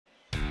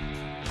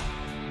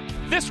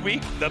This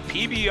week, the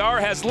PBR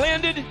has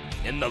landed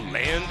in the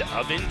land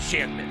of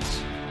enchantment.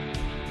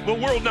 Will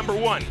world number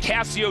 1,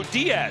 Casio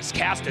Diaz,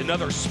 cast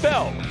another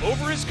spell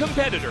over his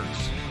competitors?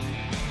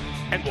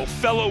 And will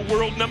fellow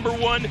world number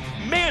 1,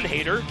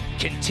 Man-Hater,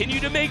 continue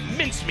to make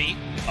mincemeat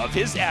of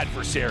his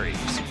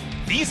adversaries?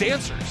 These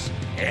answers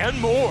and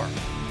more,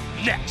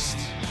 next.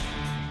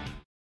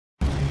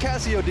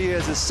 Casio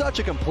Diaz is such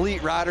a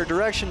complete rider.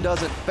 Direction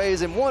doesn't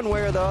phase him one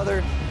way or the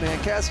other. Man,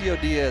 Casio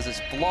Diaz is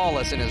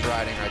flawless in his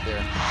riding right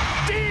there.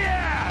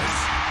 Diaz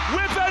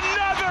with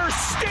another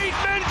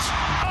statement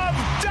of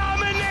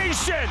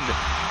domination.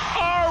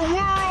 Our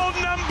world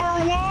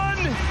number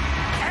 1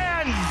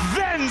 and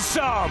then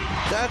some.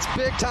 That's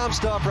big time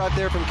stuff right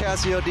there from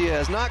Casio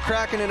Diaz. Not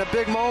cracking in a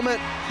big moment.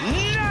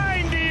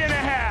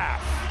 90.5.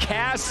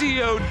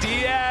 Casio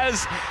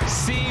Diaz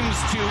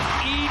seems to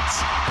eat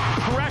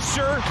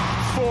pressure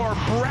for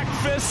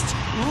breakfast,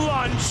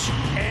 lunch,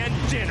 and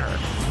dinner.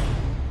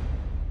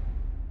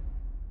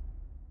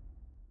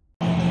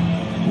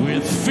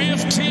 With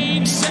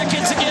 15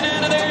 seconds to get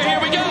out of there, here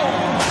we go.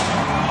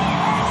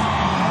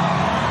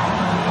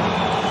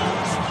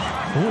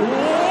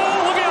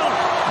 Oh, look out.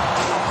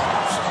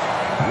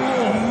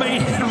 Oh,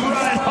 man,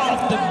 right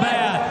off the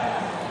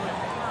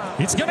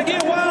bat. It's going to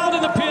get wild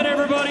in the pit,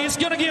 everybody. It's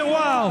going to get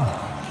wild.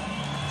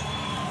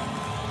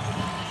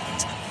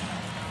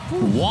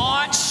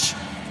 Watch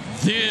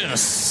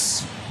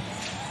this.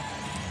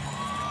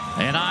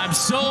 And I'm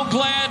so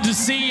glad to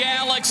see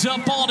Alex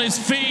up on his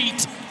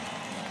feet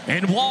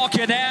and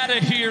walking out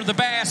of here, the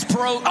Bass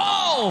Pro.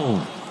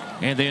 Oh!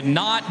 And then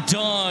not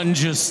done,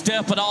 just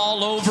stepping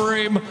all over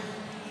him.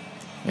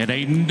 And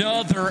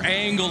another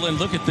angle, and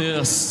look at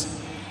this.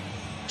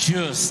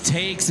 Just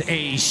takes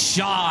a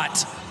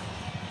shot.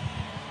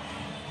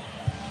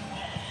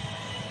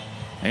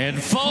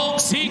 And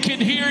folks, he can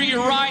hear you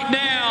right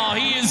now.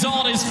 He is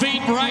on his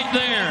feet right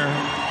there.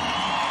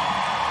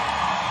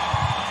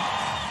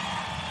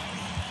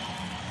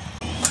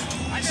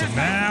 So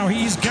now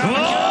he's got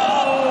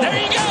oh, there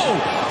you go.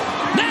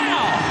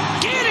 Now,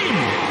 get him.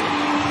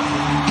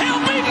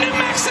 Help him, New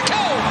Mexico.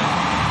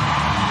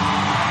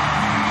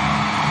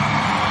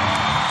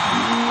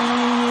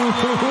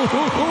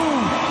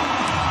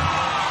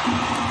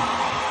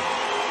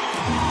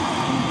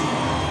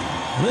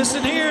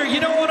 Listen here, you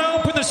don't want to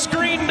open the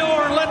screen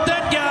door and let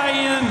that guy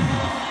in.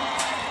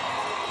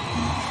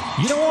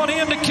 You don't want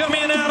him to come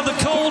in out of the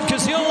cold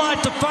because he'll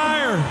light the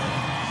fire.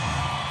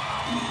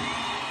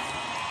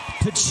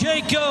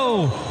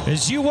 Pacheco,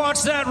 as you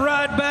watch that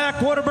ride back,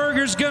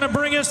 Whataburger's going to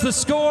bring us the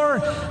score.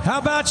 How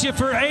about you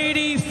for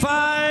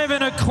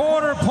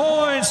 85.25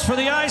 points for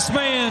the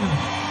Iceman?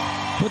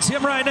 Puts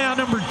him right now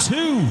number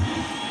 2.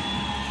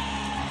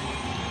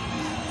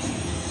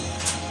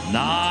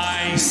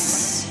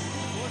 Nice.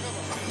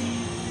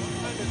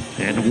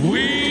 And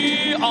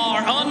we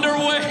are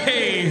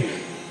underway.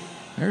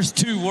 There's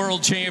 2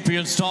 world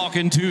champions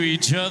talking to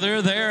each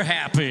other. They're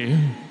happy.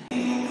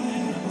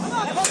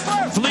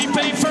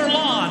 Felipe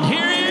Furlan,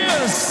 here he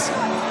is.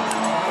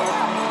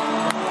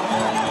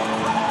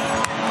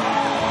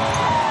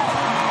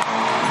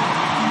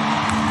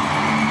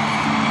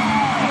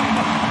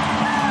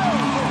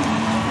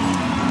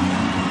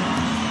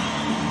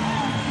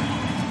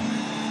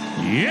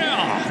 Yeah.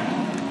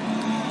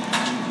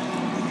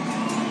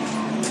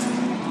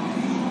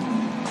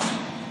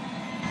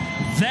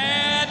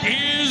 That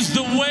is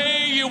the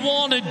way you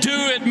want to do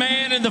it,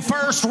 man, in the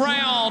first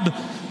round.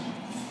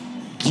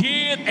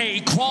 Get a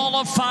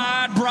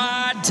qualified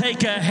ride,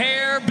 take a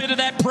hair bit of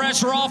that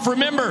pressure off.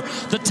 Remember,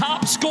 the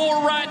top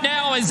score right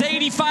now is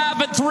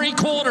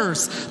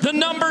 85.75. The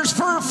numbers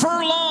for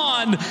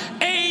Furlan,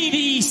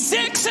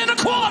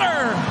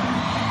 86.25.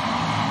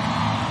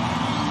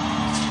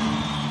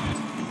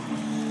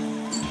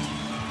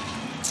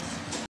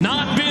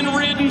 Not been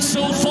ridden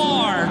so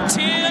far.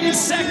 10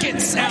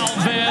 seconds,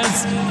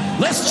 Alves.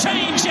 Let's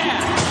change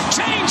that.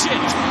 Change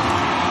it.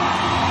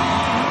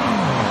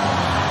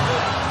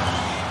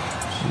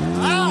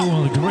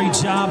 Oh, great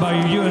job by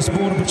your U.S.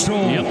 Border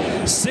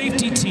Patrol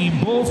safety team,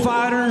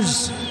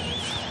 bullfighters.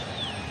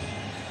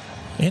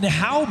 And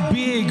how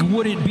big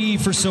would it be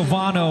for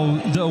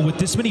Silvano, though, with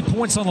this many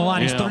points on the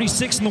line? He's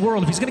 36 in the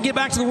world. If he's going to get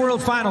back to the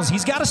World Finals,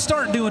 he's got to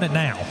start doing it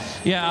now.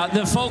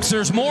 Yeah, folks,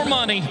 there's more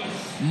money,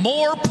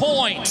 more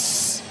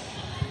points,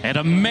 and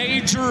a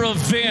major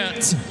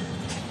event.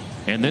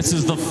 And this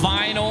is the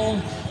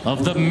final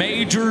of the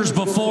majors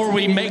before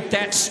we make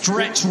that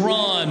stretch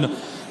run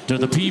to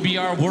the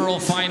PBR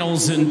World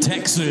Finals in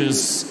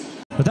Texas.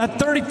 But that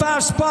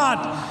 35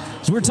 spot,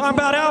 as we were talking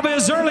about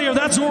Alves earlier,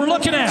 that's what we're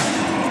looking at.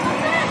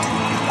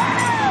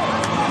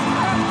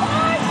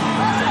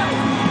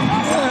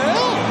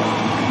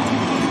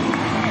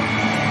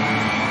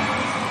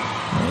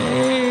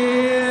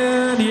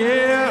 And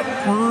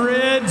yeah,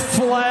 red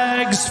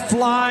flags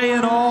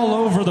flying all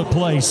over the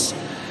place.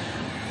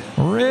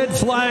 Red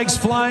flags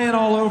flying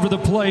all over the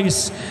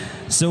place.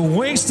 So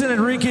Winston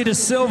Enrique da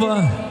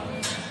Silva,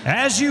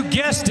 as you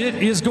guessed it,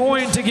 is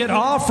going to get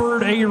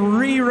offered a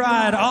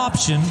re-ride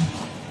option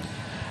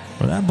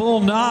for That bull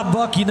not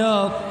bucking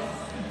up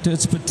to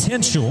its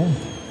potential.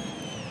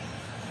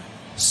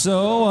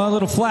 So a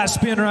little flat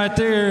spin right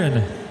there,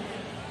 and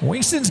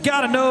Winston's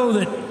got to know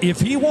that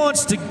if he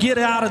wants to get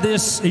out of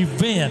this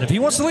event, if he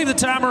wants to leave the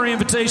Ty Murray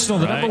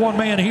Invitational, the number one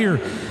man here,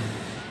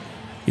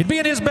 it'd be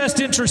in his best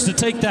interest to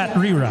take that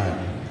re-ride.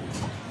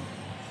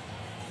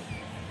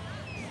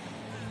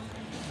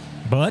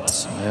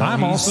 But well,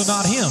 I'm also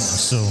not him,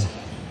 so.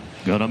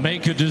 Gonna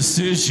make a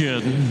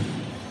decision.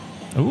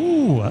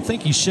 Ooh, I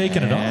think he's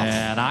shaking it off.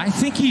 And I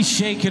think he's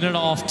shaking it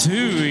off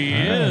too. He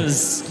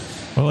is.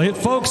 Well,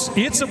 folks,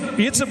 it's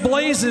a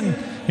blazing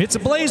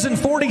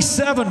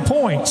 47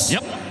 points.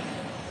 Yep.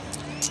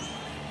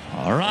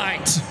 All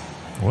right.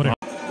 What?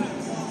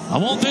 I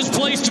want this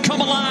place to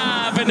come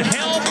alive and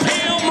help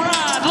him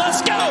ride.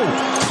 Let's go.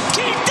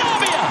 Keith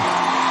W.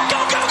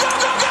 Go, go, go,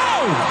 go,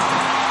 go.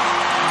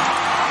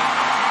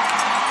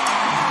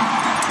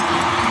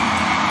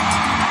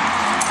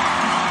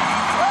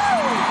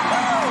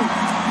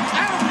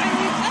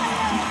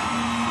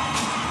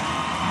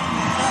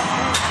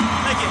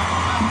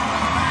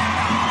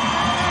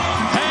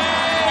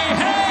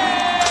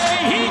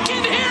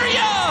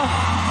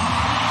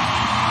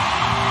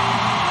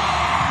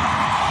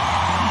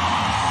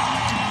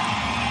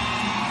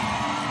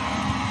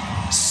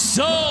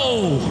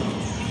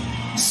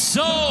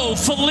 So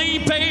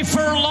Felipe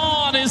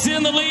Furlan is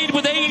in the lead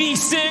with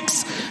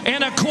 86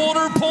 and a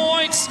quarter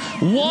points.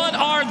 What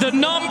are the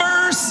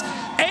numbers?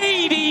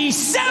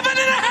 87 and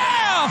a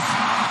half.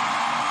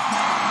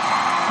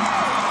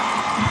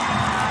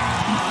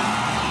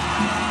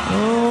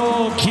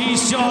 Oh,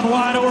 Keyshawn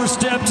Whitehorse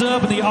stepped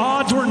up, and the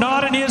odds were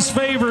not in his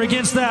favor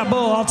against that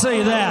bull. I'll tell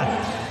you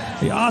that.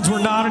 The odds were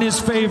not in his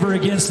favor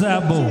against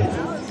that bull.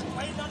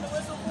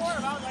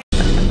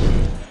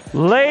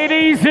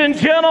 Ladies and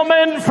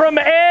gentlemen, from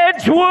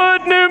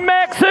Edgewood, New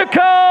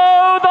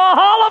Mexico, the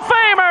Hall of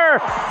Famer,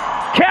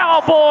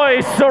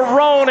 Cowboy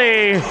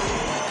Cerrone.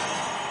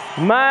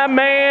 My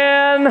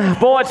man,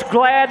 boy, it's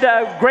great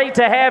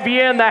to have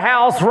you in the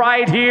house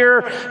right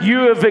here.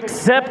 You have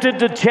accepted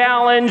the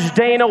challenge,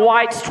 Dana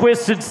White's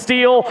Twisted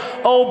Steel.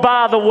 Oh,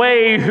 by the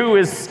way, who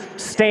is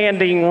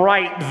standing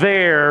right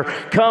there,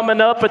 coming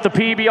up at the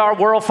PBR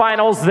World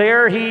Finals?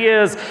 There he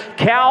is.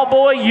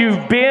 Cowboy,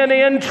 you've been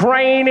in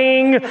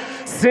training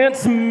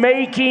since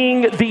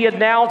making the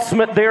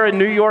announcement there in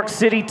New York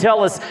City.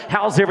 Tell us,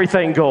 how's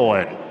everything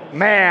going?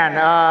 Man,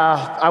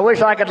 I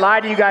wish I could lie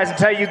to you guys and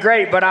tell you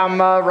great, but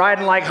I'm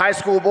riding like high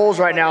school bulls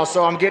right now,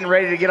 so I'm getting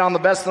ready to get on the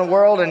best in the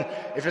world, and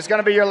if it's going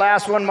to be your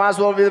last one, might as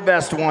well be the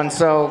best one,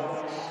 so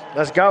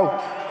let's go.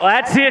 Well,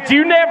 that's it.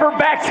 You never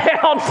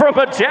back down from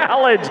a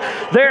challenge.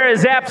 There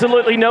is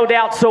absolutely no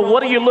doubt. So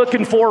what are you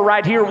looking for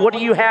right here? What do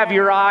you have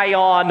your eye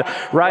on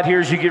right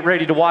here as you get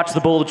ready to watch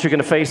the bull that you're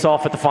going to face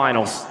off at the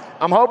finals?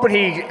 I'm hoping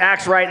he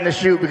acts right in the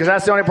chute, because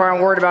that's the only part I'm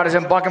worried about is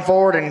him bucking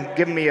forward and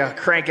giving me a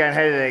crank and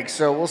headache.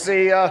 So we'll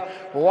see.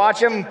 We'll watch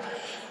him.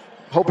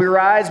 Hope he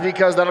rides,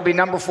 because that'll be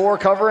number 4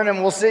 covering,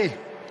 and we'll see.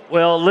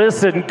 Well,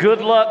 listen, good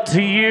luck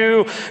to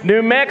you.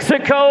 New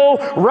Mexico,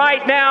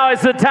 right now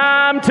is the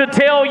time to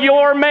tell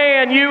your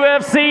man,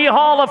 UFC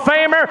Hall of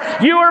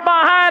Famer, you are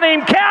behind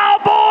him,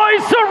 Cowboy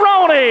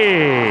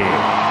Cerrone.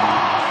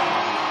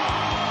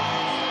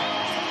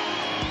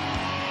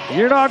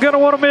 You're not going to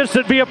want to miss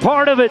it. Be a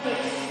part of it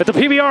at the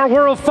PBR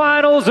World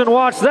Finals and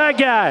watch that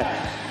guy,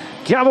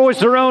 Cowboy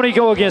Cerrone,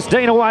 go against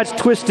Dana White's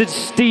Twisted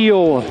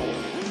Steel.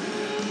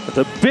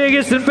 The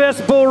biggest and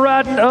best bull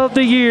riding of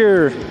the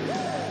year.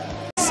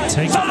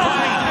 Take the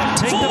fight.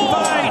 Take the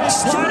fight.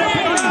 Slide up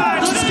and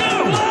ride. Let's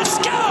go. Let's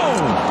go.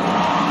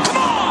 Come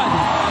on.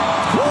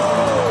 Woo.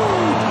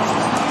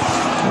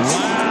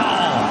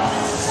 Wow.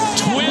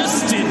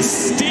 Twisted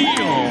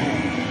Steel.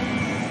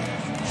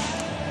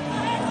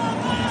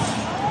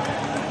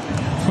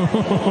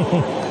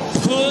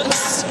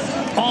 Puts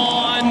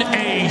on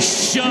a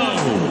show.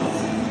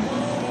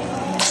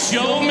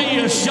 Show me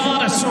a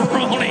shot of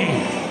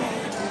Cerrone.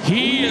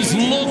 He is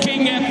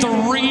looking at the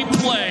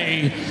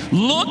replay.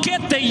 Look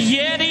at the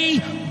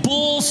Yeti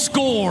bull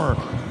score.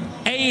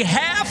 A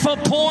half a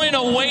point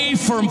away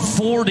from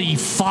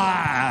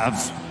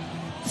 45.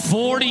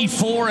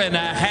 44 and a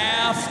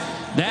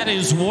half. That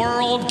is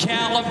world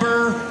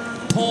caliber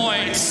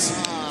points.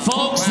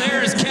 Folks,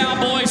 there's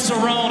Cowboy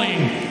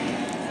Cerrone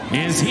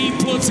as he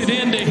puts it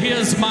into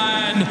his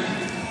mind.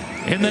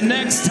 And the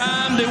next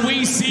time that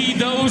we see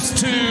those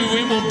two,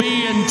 it will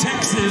be in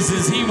Texas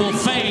as he will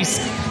face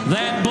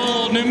that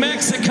bull. New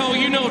Mexico,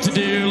 you know what to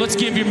do. Let's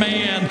give your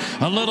man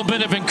a little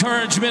bit of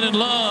encouragement and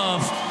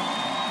love.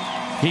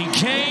 He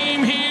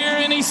came here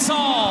and he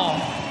saw.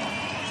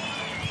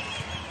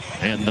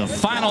 And the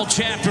final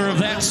chapter of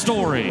that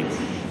story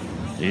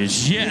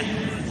is yet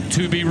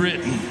to be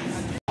written.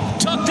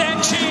 Tuck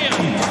that chin.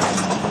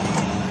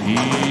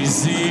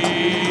 Easy.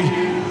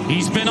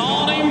 He's been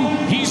on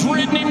him. He's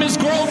ridden him, as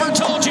Grover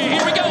told you.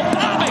 Here we go.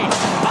 Bobby.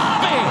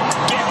 Bobby.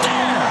 Get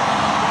there.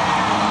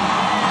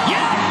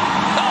 Yeah.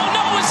 Oh,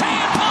 no. His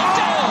hand popped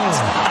out.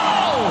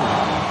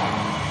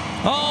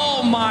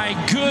 Oh. Oh, my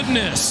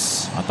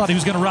goodness. I thought he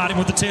was going to ride him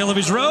with the tail of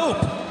his rope.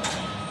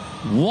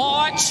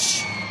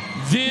 Watch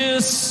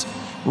this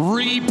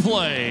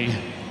replay.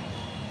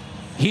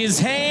 His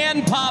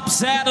hand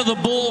pops out of the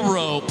bull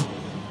rope,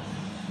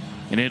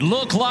 and it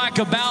looked like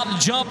about a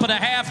jump and a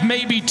half,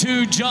 maybe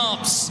 2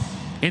 jumps.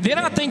 And then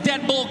I think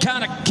that bull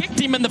kind of kicked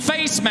him in the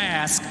face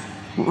mask.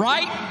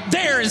 Right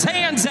there, his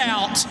hand's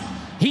out.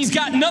 He's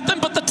got nothing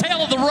but the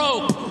tail of the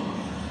rope.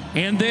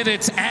 And then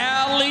it's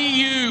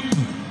alley-oop.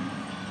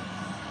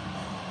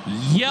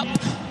 Yep.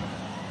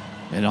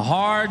 And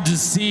hard to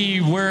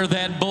see where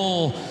that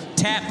bull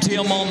tapped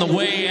him on the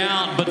way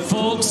out. But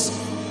folks,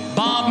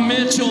 Bob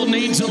Mitchell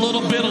needs a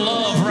little bit of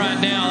love right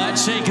now. That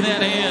shake of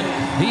that head,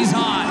 he's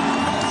hot.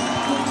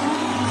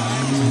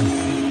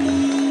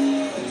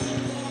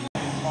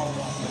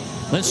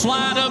 Let's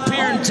slide up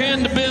here and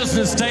tend to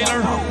business,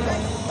 Taylor.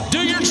 Do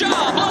your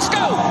job. Let's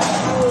go.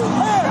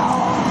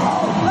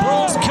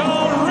 Rules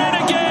called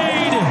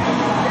Renegade.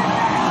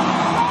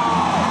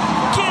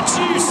 Get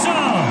you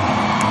some.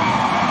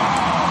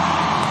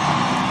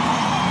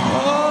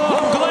 Oh,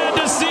 I'm glad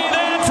to see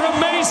that from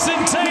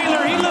Mason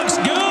Taylor. He looks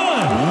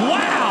good.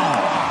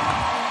 Wow.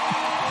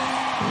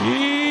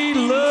 He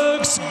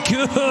looks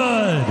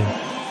good.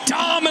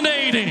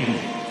 Dominating.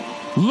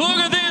 Look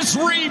at this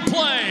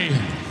replay.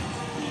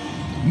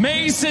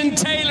 Mason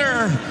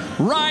Taylor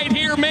right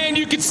here, man,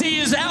 you can see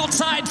his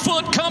outside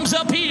foot comes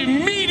up. He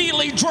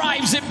immediately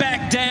drives it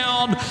back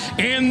down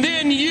and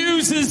then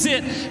uses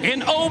it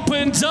and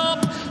opens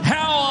up.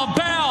 How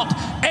about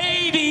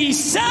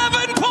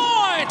 87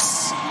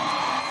 points?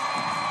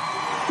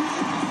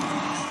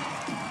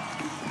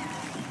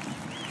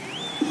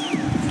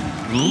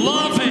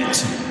 Love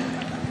it.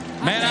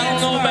 Man, I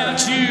don't know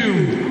about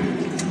you.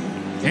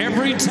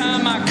 Every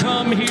time I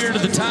come here to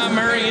the Ty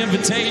Murray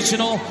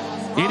Invitational,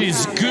 it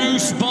is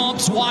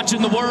goosebumps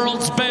watching the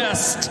world's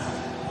best.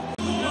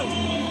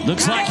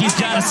 Looks like he's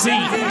got a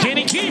seat. Can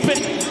he keep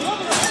it?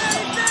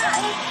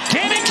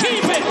 Can he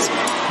keep it?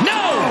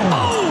 No!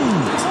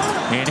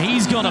 Oh! And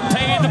he's going to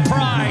pay the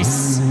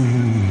price.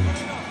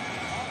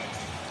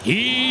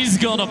 He's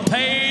going to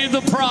pay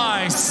the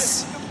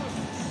price.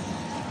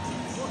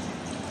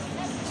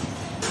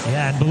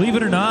 Yeah, and believe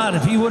it or not,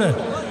 if he would have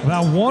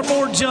about one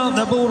more jump,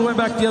 that bull would have went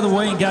back the other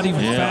way and got even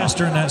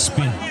faster in that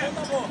spin.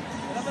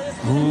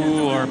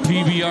 Ooh, our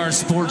PBR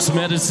sports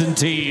medicine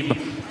team.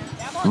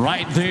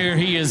 Right there,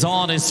 he is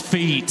on his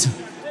feet.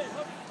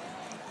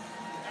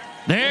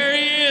 There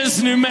he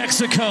is, New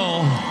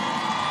Mexico.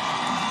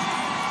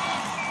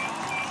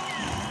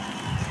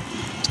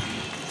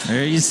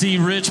 There you see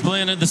Rich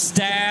Blinn and the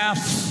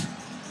staff.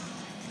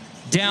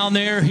 Down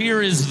there,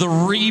 here is the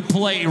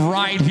replay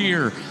right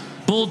here.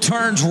 Bull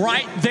turns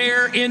right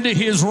there into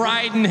his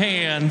riding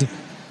hand,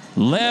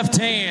 left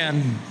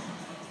hand,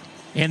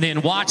 and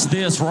then watch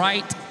this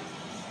right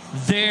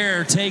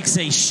there, takes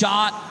a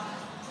shot,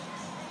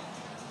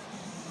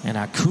 and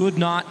I could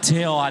not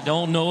tell. I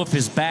don't know if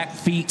his back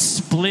feet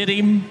split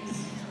him,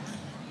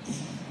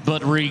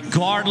 but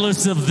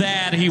regardless of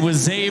that, he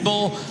was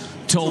able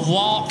to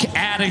walk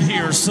out of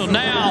here. So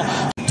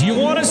now, do you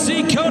want to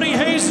see Cody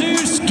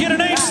Jesus get an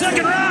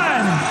 8-second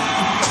ride?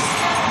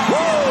 Woo!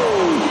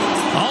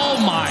 Oh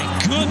my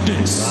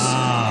goodness.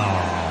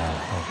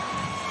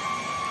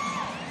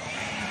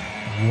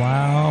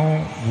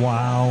 Wow,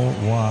 wow,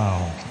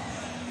 wow.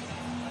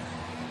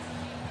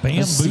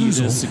 Let's see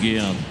this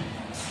again.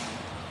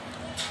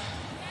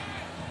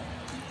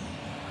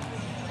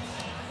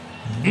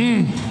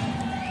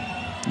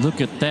 Look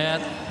at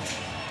that.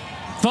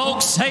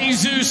 Folks,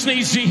 Jesus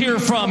needs to hear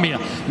from you.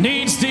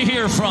 Needs to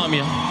hear from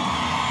you.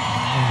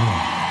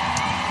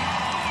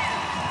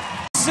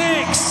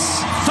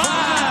 6,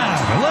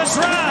 5, let's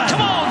ride.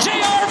 Come on,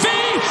 JRV.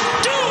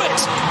 Do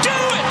it. Do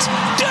it.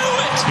 Do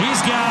it.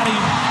 He's got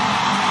him.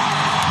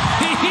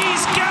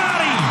 He's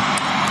got him.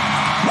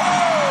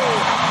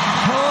 Woo!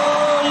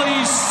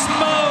 Holy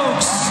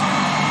smokes.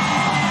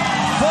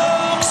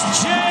 Folks,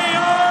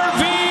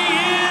 JRV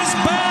is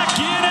back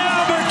in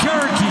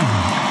Albuquerque.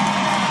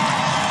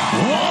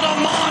 What a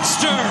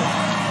monster.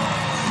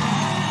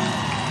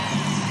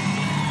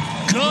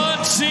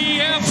 Gutsy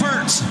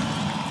effort.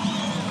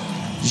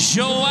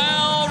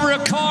 Joel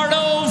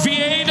Ricardo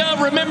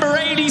Vieda, remember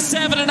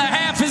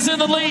 87.5 is in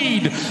the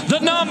lead. The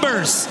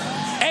numbers,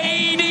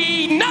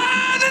 89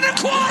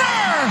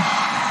 1/4.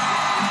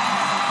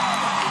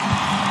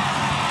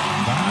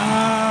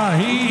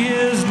 He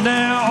is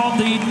now on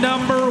the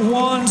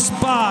 #1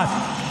 spot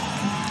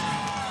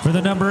for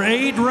the number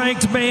 8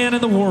 ranked man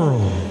in the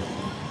world.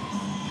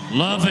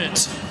 Love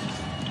it.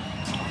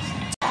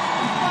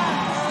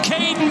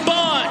 Caden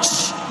Bunch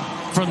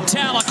from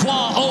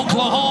Tahlequah,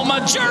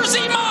 Oklahoma,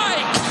 Jersey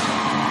Mike.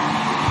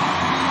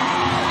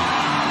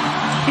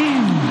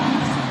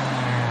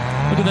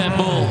 Look at that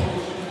bull.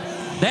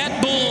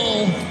 That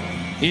bull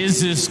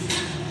is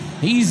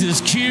he's as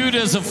cute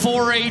as a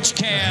 4-H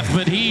calf,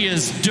 but he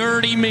is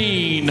dirty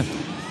mean.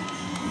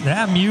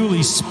 That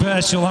muley's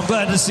special. I'm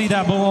glad to see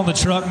that bull on the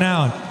truck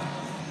now.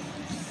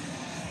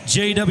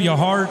 J.W.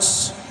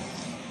 Hart's.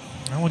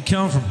 That one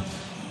come from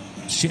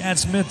Chad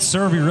Smith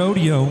Survey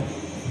Rodeo.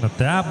 But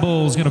that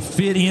bull's going to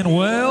fit in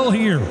well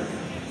here.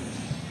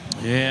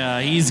 Yeah,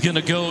 he's going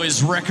to go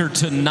his record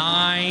to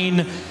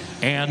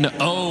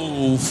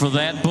 9-0 for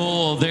that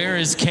bull. There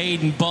is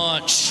Caden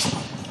Bunch,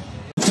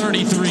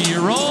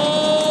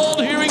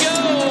 33-year-old. Here we go.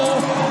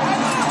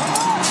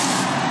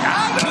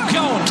 Keep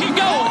going, keep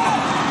going.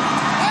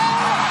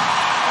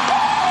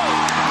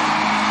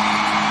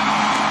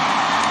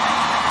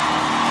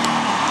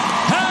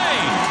 Hey,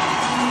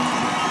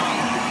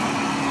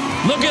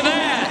 look at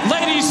that,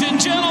 ladies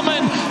and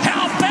gentlemen.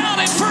 How about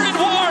it for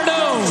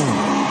Eduardo?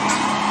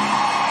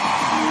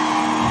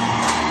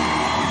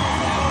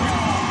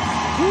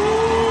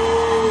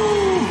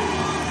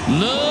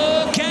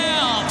 Look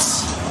out.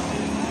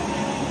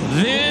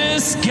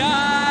 This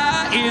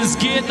guy is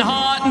getting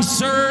hot and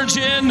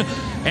surging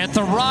at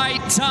the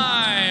right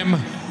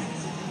time.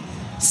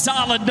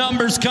 Solid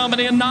numbers coming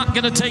in. Not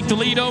going to take the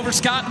lead over.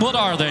 Scott, what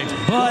are they?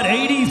 But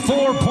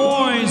 84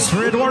 points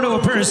for Eduardo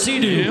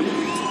Aparecido.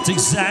 It's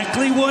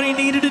exactly what he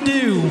needed to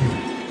do.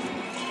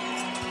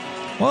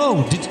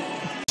 Whoa.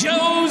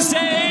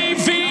 Jose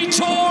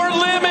Vitor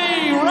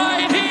Limi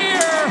right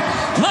here.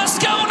 Let's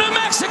go, New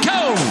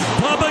Mexico.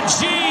 Bubba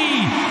G.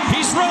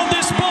 He's rode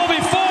this bull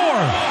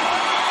before.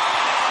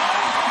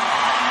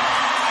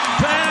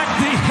 Back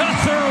the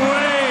other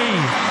way.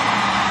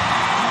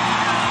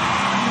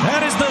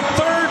 That is the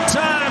third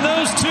time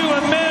those two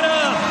have met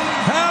up.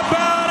 How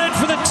about it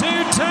for the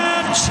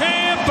two-time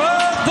champ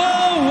of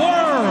the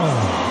world?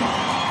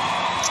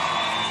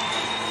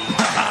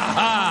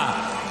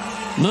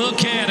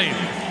 Look at him.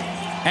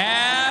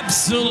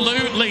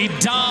 Absolutely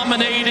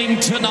dominating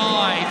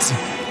tonight.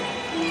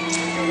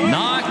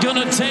 Not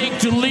going to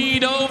take the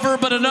lead over,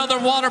 but another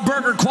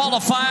Whataburger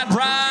qualified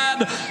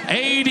ride.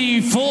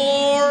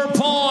 84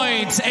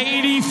 points.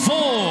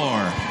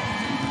 84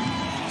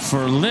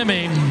 for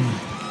Lemming.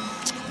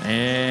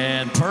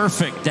 And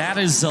perfect. That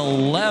is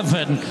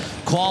 11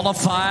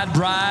 qualified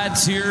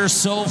rides here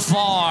so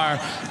far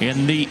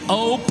in the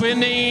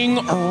opening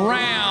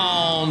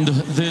round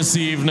this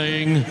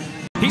evening.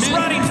 He's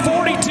riding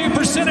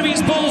 42% of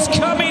his bulls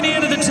coming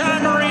into the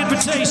Ty Murray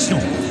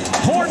Invitational.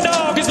 Horn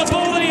Dog is the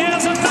bull that he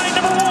has on night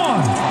number 1.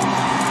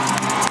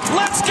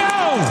 Let's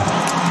go!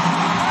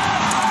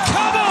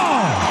 Come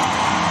on!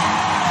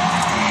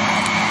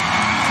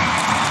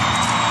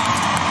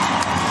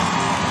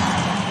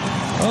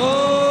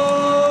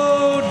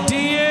 Oh,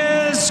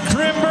 Diaz,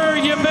 Crimber,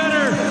 you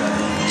better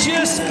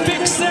just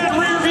fix that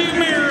rearview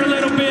mirror a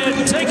little bit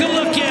and take a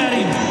look at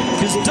him,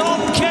 because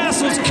Dalton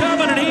Castle's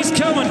coming and he's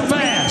coming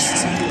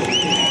fast.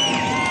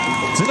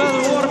 It's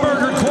another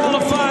Whataburger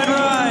qualified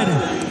ride.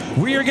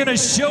 We are going to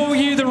show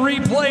you the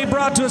replay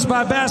brought to us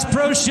by Bass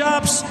Pro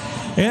Shops.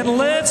 And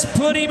let's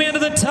put him into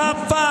the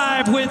top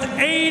 5 with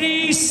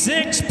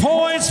 86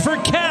 points for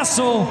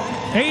Castle.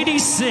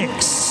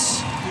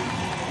 86.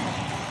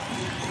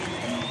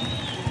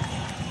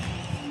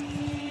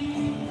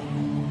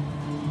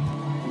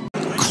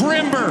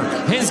 Crimber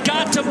has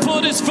got to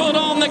put his foot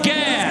on the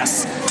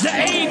gas. The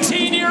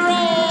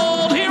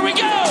 18-year-old. Here we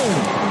go.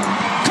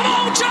 Come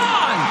on,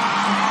 John.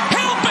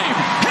 Help him.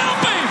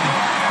 Help him.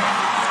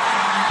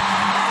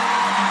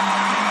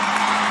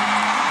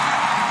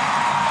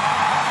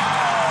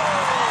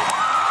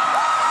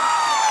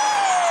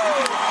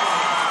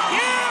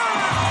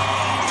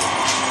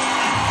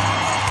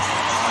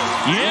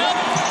 Yep.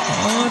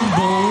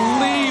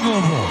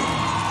 Unbelievable.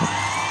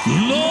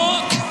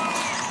 Look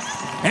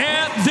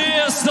at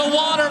this, the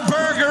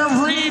Whataburger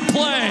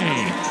replay.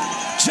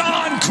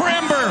 John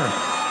Crimber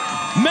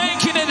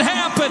making it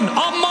happen.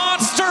 A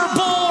monster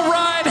bull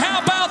ride. How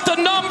about the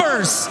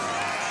numbers?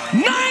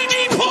 90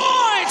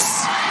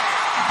 points!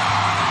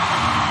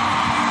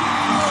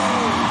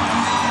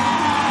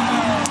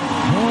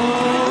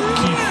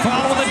 Okay,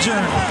 follow the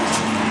journey.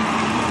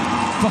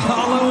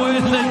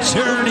 Following the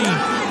journey.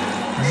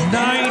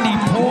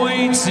 90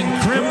 points, and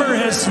Crimber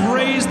has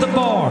raised the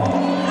bar.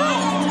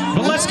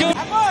 But let's go.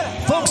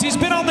 Folks, he's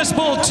been on this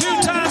bull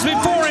 2 times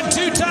before, and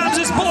 2 times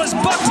this bull has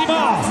bucked him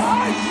off.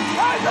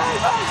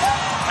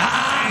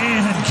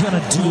 And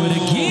gonna do it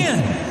again.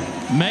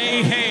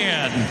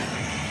 Mahan.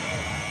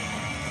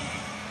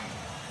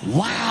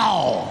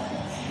 Wow.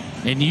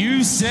 And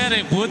you said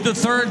it, would the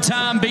third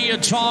time be a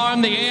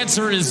charm? The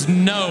answer is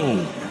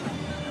no.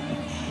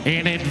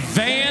 An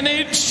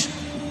advantage,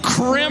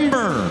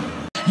 Crimber.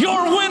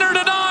 Your winner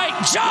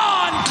tonight,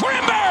 John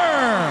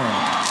Crimber.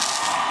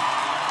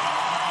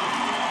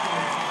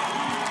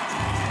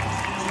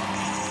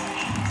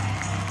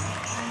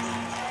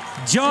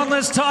 John,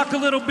 let's talk a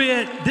little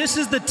bit. This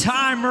is the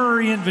Ty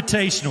Murray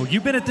Invitational.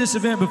 You've been at this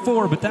event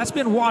before, but that's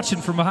been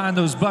watching from behind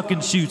those buck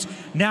and shoots.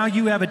 Now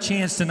you have a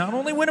chance to not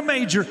only win a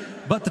major,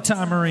 but the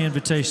Ty Murray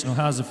Invitational.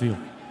 How's it feel?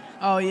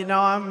 Oh, you know,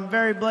 I'm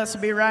very blessed to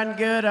be riding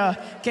good.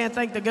 Can't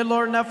thank the good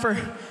Lord enough for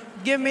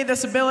giving me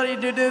this ability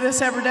to do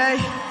this every day.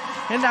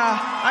 And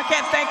I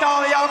can't thank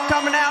all of y'all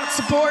coming out and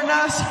supporting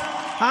us.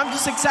 I'm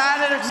just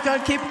excited. I'm just going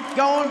to keep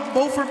going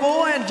bull for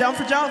bull and jump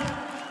for jump.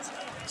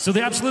 So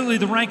absolutely,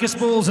 the rankest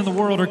bulls in the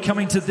world are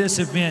coming to this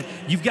event.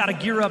 You've got to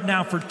gear up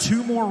now for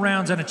 2 more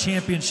rounds and a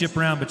championship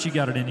round, but you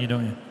got it in you,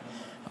 don't you?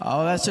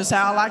 Oh, that's just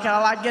how I like it.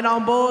 I like getting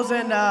on bulls,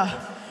 and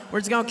we're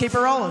just going to keep it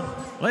rolling.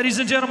 Ladies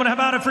and gentlemen, how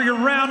about it for your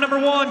round number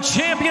 1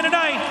 champion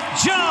tonight,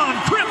 John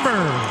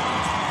Crimber.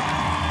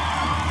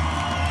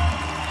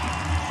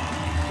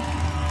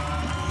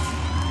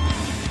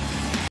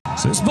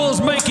 So this bull's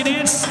making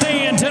its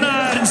stand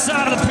tonight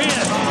inside of the pit.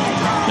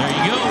 There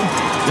you go.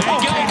 There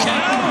you go,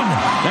 Cal.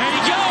 There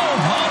you go.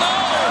 Hold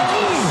on.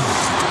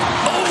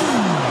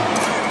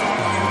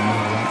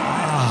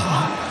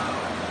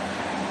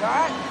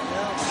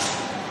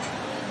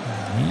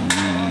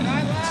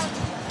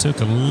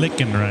 Took a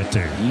licking right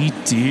there. He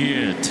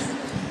did.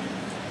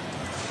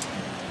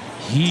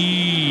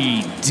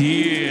 He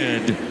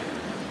did.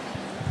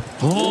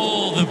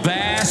 Oh, the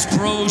Bass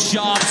Pro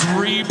Shops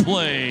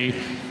replay.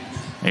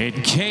 And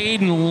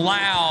Caden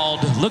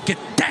Loud, look at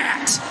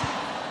that.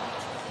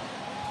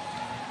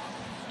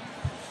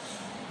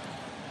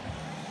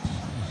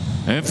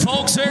 And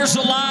folks, there's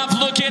a live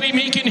look at him.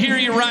 He can hear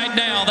you right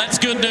now. That's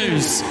good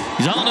news.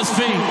 He's on his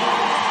feet.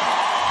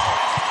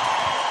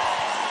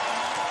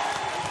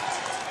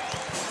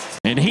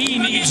 And he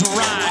needs a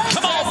ride.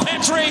 Come on,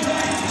 Petrie.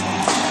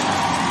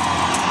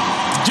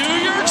 Do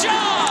your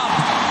job.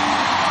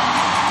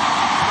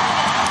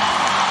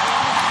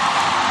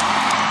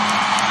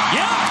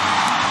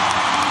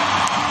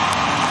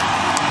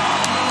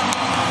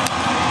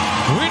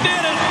 We did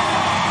it.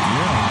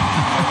 Yeah.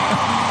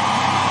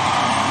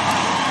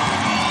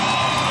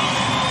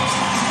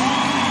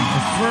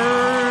 The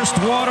first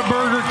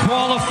Whataburger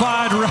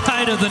qualified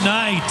ride of the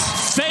night.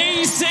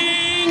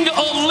 Facing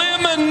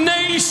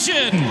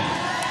elimination.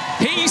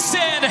 He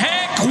said,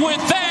 heck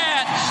with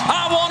that.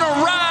 I want to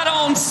ride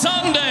on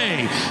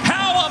Sunday.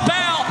 How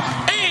about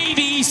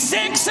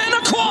 86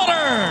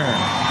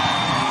 1/4?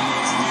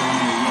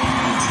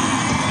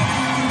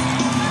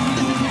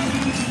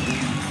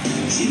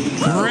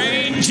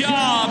 Great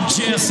job,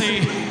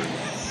 Jesse.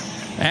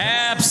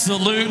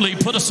 Absolutely.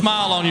 Put a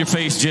smile on your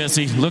face,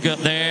 Jesse. Look up.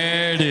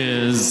 There it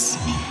is.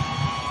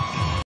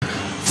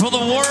 For the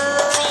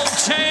world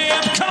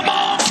champ. Come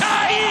on,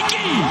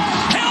 Kaiki.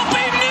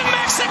 Helping New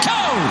Mexico.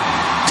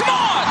 Come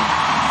on.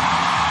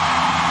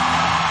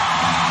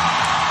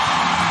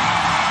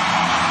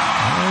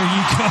 There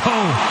you go.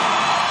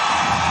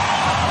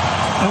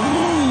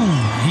 Ooh,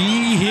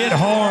 he hit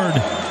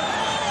hard.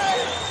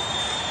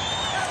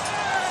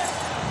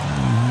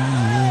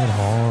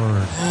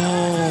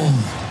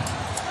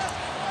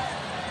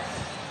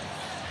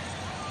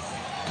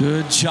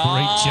 Good job.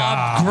 Great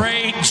job.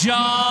 Great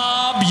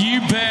job. You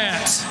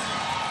bet.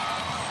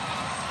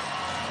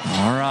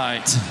 All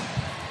right.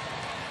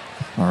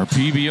 Our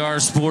PBR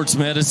sports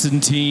medicine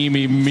team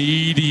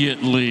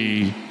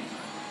immediately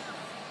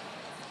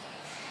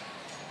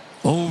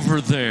over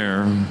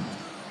there.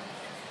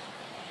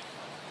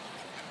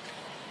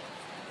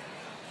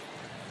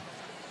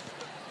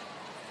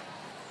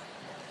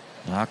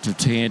 Dr.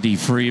 Tandy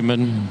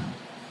Freeman,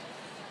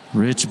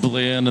 Rich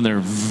Blinn, and their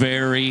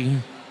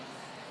very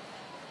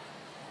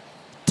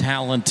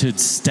talented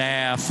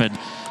staff. And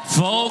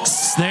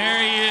folks,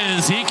 there he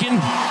is. He can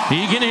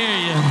hear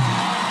you.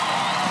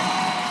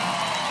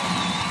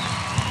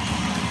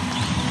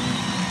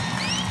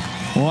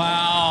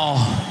 Wow.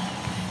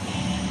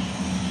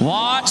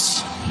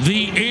 Watch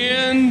the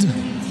end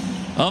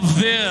of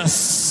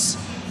this.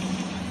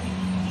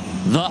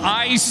 The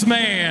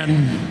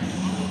Iceman.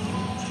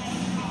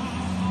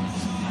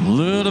 A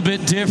little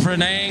bit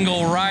different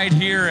angle right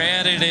here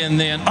at it, and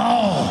then,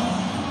 oh.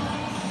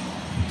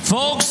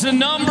 Folks, the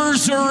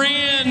numbers are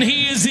in.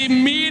 He is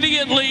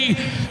immediately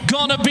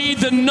going to be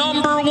the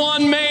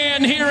 #1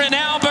 man here in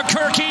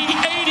Albuquerque,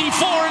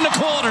 84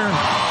 1/4.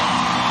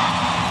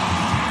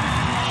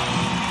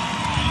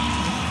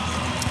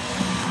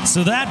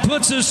 So that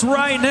puts us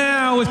right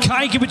now with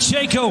Kaiki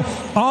Pacheco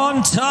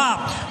on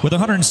top with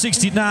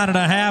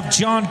 169.5.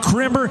 John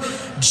Crimber,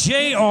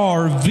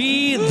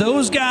 JRV,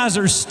 those guys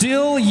are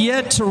still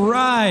yet to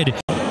ride.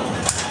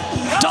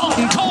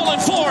 Dalton calling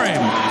for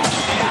him.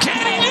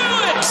 Can he do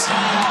it?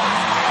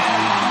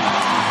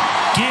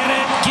 Get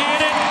it,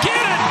 get it,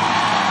 get it!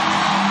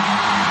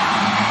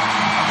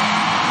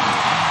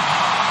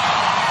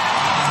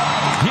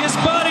 His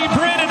buddy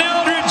Brandon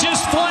Eldridge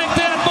just flanked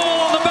that bull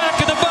on the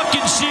back of the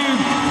bucket chute.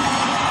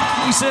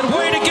 He said,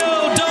 way to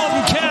go,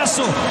 Dalton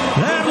Castle.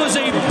 That was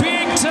a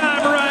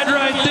big-time ride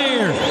right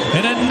there.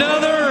 And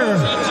another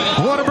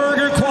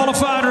Whataburger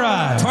qualified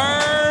ride.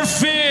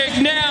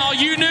 Perfect. Now,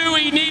 you knew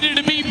he needed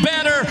to be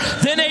better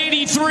than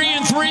 83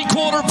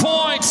 3/4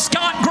 points.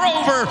 Scott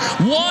Grover,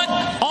 what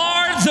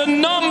are the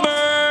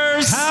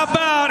numbers? How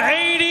about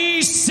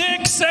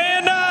 86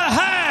 1/2?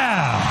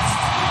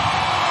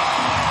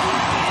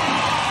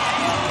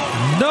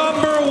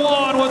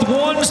 #1 with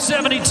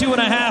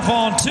 172.5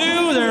 on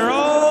 2. They're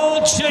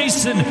all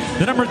chasing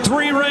the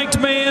 #3 ranked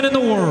man in the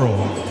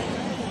world.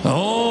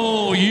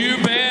 Oh, you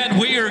bet.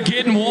 We are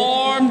getting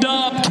warmed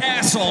up,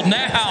 Castle.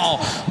 Now,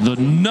 the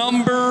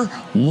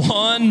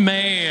 #1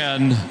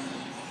 man.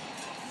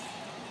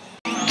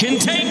 can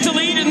take the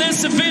lead in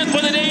this event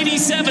with an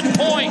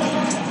 87-point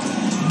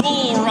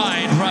bull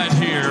ride right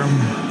here.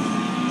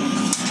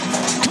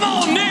 Come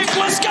on, Nick,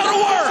 let's go to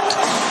work.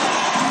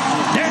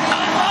 There,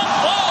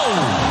 whoa.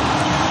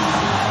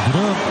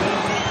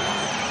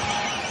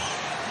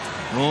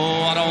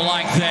 Oh, I don't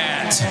like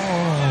that.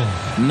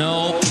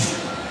 Nope.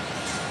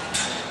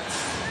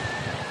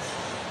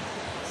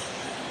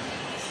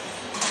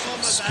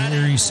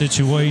 Scary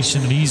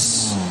situation, and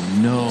he's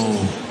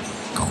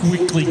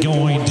quickly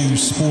going to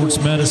sports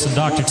medicine,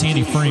 Dr.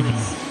 Tanny Freeman.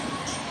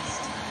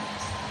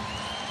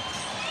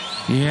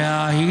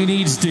 Yeah, he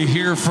needs to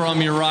hear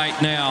from you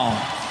right now.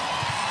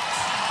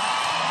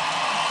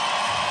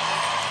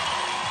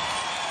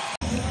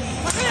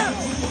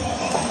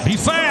 Be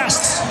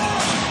fast.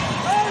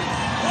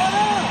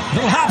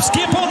 Little hop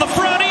skip on the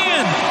front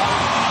end.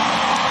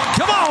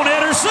 Come on,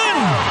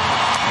 Ederson.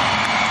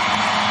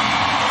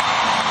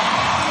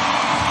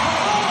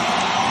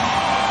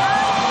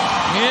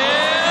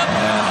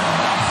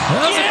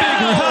 That was a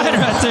big ride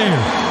right there.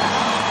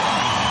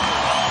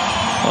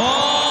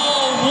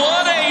 Oh,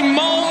 what a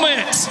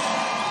moment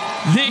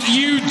that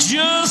you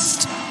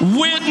just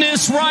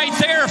witnessed right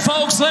there,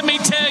 folks. Let me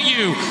tell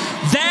you,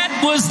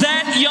 that was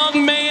that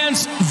young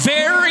man's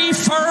very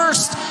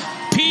first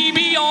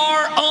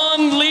PBR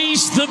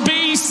Unleash the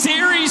Beast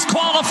Series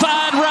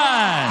qualified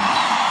ride.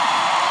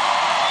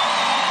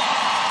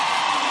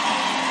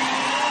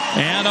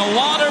 And a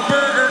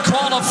Whataburger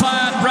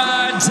qualified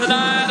ride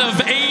tonight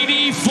of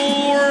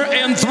 84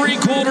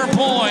 3/4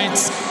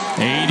 points.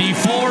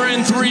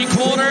 84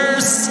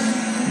 3/4.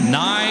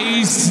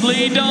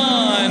 Nicely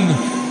done.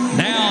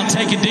 Now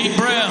take a deep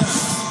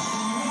breath.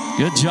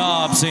 Good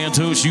job,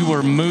 Santos. You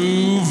were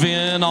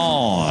moving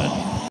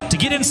on. To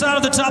get inside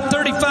of the top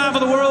 35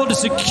 of the world to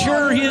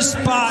secure his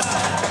spot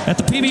at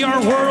the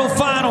PBR World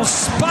Finals,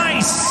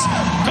 Spice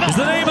is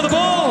the name of the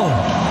bull.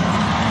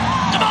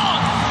 Come on.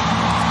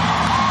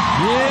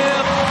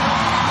 Yep.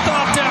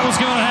 Thought that was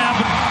going to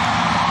happen.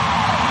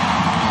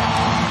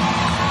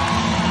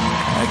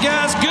 That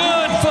guy's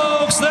good,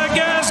 folks. That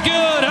guy's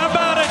good. How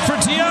about it for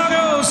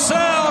Thiago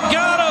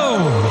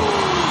Salgado?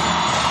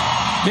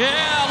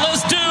 Yeah,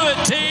 let's do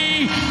it,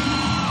 T.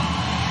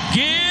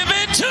 Give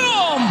it to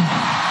him.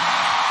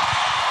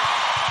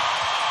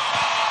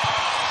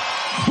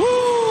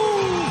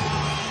 Woo.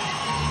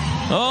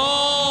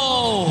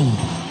 Oh,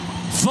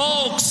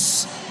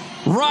 folks,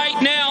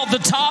 right now the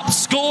top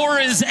score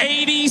is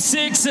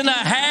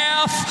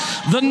 86.5.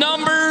 The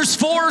numbers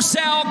for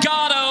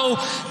Salgado,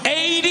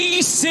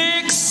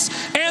 86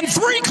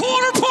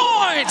 3/4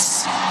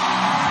 points.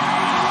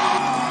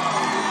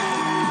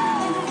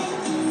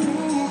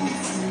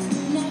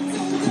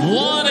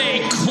 What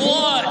a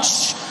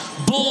clutch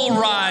bull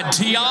ride,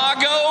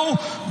 Thiago.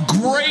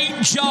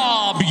 Great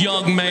job,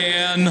 young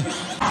man.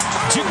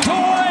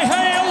 Jacoy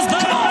hails the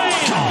lane.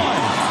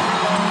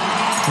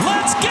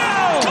 Let's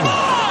go. Come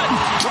on.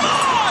 Come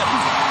on.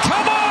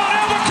 Come on,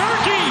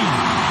 Albuquerque.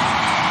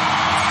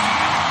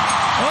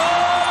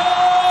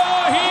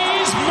 Oh,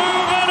 he's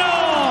moving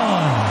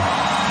on.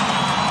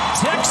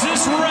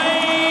 Texas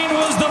Rain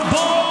was the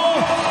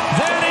bull.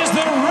 That is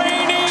the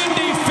reigning,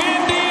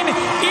 defending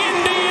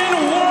Indian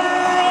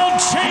World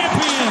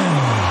Champion.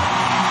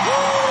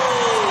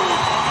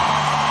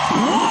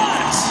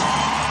 What?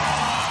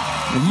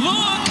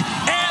 Look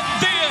at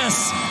this.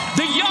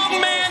 The young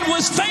man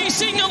was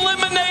facing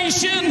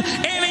elimination,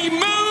 and he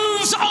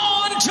moves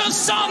on to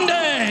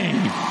Sunday.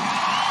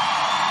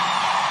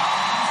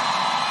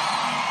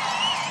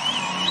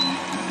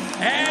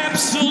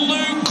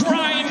 Absolute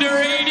grinder,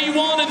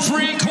 81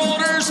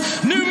 3/4.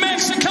 New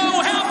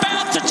Mexico, how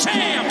about the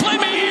champ? Let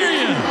me hear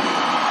you.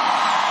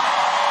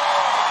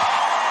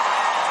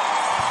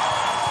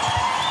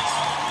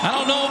 I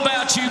don't know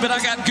about you, but I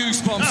got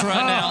goosebumps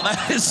right now.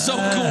 That is so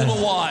cool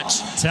to watch.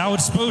 That's how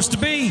it's supposed to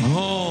be.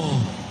 Oh,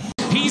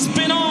 he's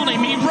been on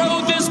him. He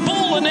rode this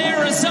bull in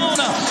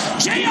Arizona.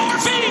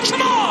 JRV,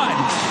 come on.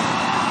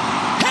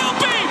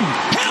 Help him.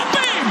 Help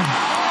him.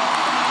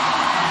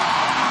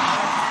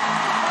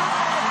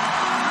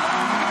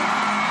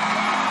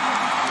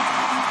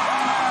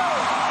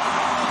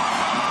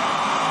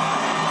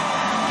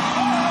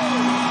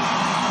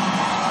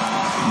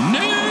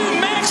 New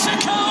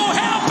Mexico,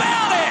 how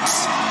about it?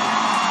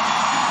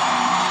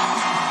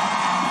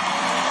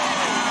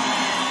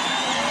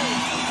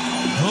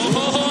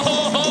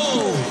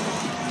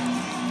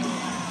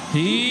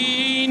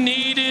 He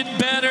needed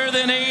better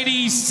than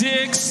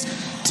 86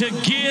 to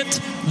get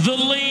the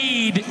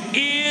lead.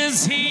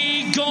 Is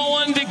he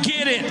going to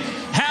get it?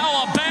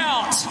 How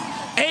about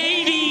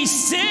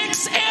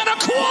 86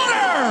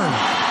 1/4?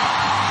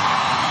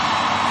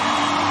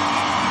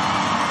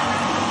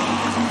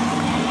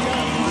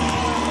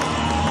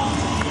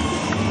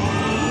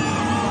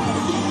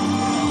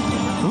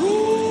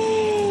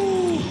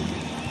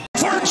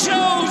 For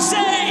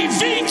Jose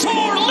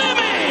Vitor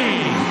Limi.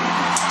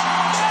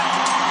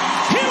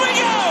 Here we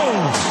go.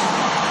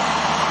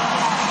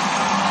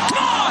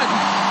 Come on.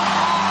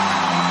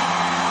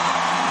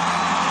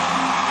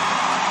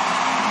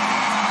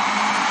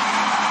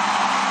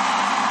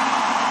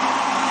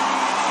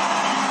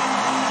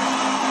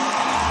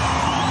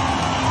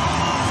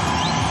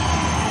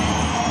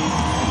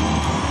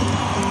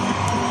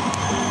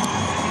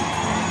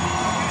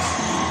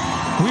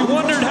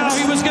 wondered how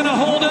he was going to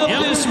hold up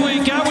this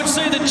week. I would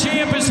say the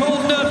champ is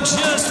holding up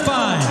just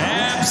fine.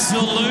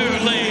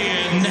 Absolutely.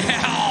 And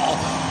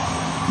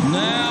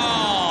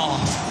now,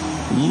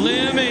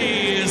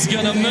 Lemmy is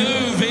going to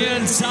move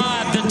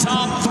inside the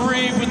top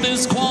 3 with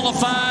this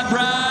qualified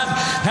ride.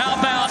 How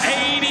about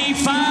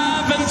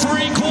 85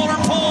 3/4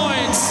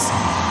 points?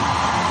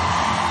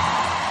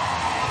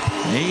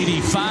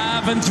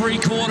 85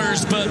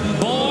 3/4, but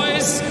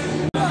boys,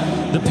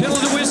 the pill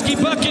of the whiskey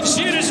bucket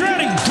shoot is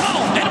ready. Come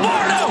on,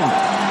 Eduardo!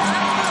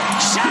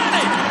 Shine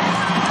it!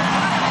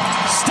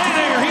 Stay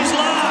there, he's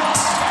locked.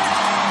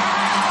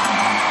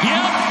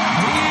 Yep.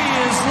 He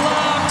is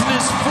locked and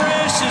as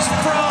fresh as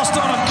frost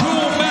on a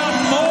cool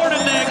mountain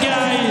morning, that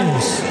guy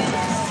is.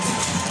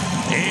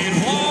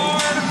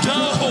 Eduardo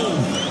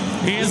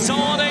is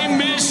on a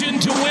mission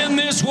to win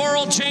this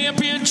world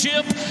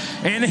championship,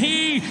 and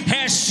he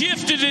has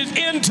shifted it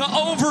into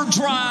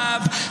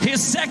overdrive,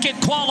 his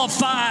second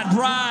qualified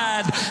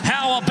ride.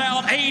 How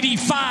about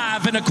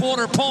 85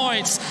 1/4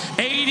 points?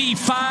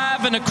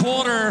 85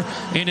 1/4,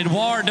 and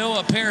Eduardo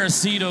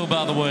Aparecido,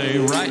 by the way,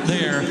 right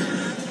there.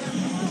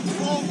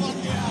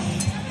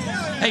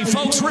 Hey,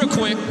 folks, real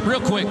quick,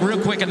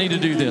 I need to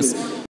do this.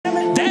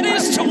 That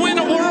is to win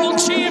a world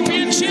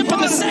championship,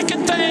 and the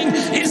second thing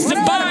is to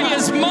buy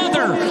his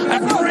mother a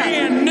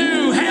brand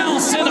new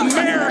house in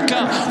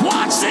America.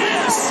 Watch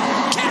this!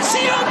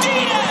 Casio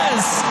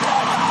Diaz!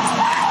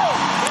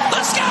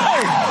 Let's go!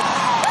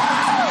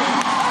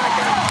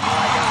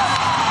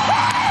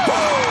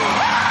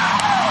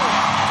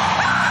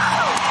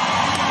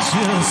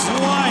 Just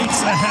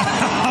lights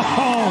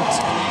out.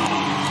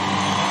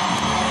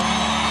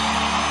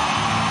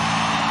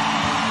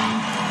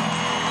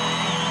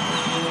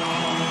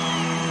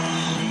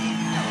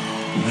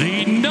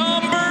 The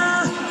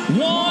number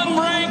 1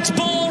 ranked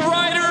bull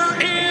rider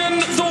in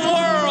the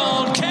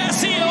world,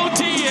 Casio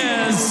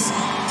Diaz.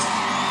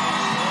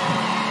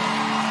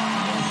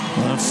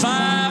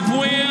 5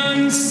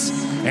 wins,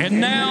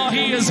 and now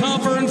he is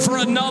hovering for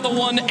another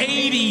one.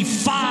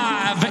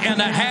 85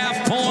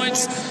 1/2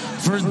 points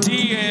for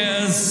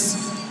Diaz.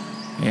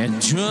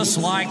 And just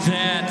like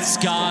that,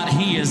 Scott,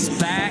 he is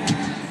back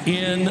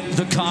in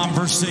the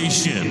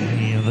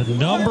conversation. The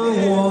number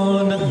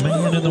 1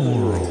 man in the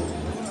world.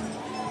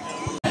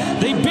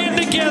 They've been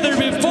together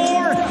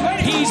before.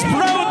 He's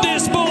rode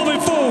this bull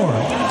before.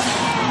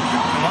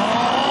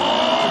 Oh!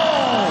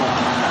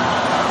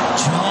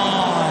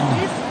 John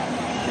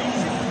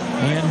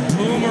and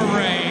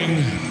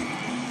Boomerang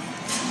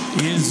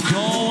is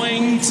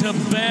going to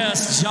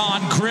best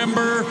John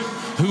Crimber,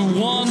 who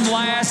won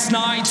last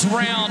night's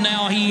round.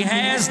 Now he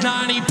has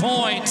 90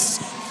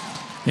 points.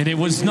 And it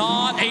was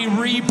not a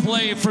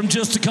replay from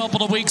just a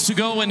couple of weeks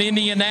ago in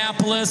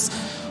Indianapolis.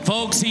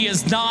 Folks, he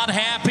is not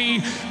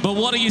happy, but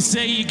what do you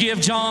say you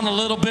give John a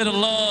little bit of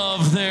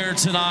love there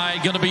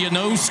tonight? Going to be a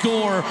no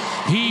score.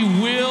 He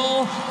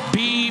will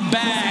be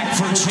back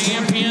for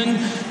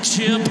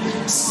Championship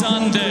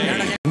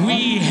Sunday.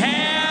 We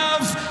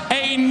have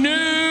a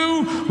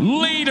new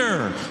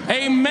leader,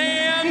 a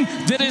man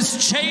that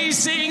is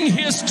chasing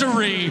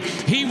history.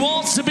 He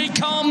wants to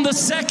become the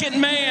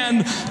second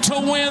man to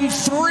win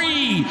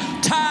 3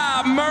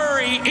 Ty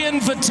Murray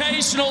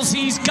Invitationals.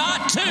 He's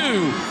got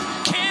 2.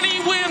 Can he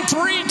win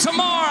 3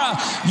 tomorrow?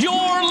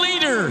 Your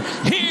leader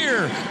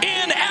here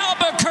in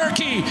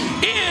Albuquerque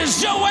is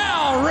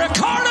Joel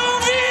Ricardo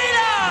Vida.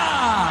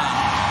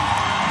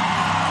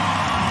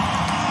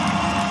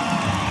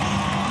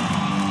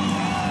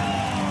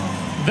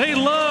 They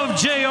love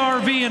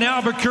JRV in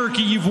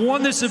Albuquerque. You've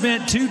won this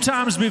event 2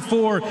 times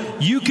before.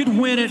 You could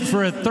win it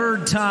for a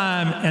 3rd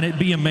time, and it'd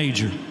be a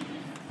major.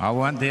 I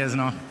want this,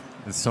 no?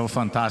 It's so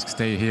fantastic to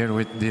stay here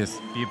with these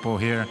people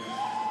here.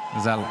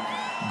 There's a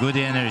good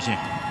energy.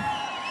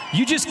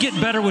 You just get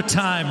better with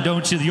time,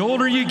 don't you? The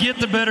older you get,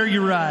 the better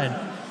you ride.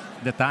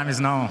 The time is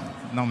no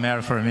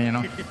matter for me, you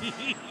know?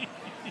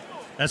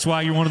 That's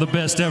why you're one of the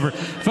best ever.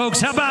 Folks,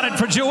 how about it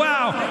for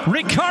Joao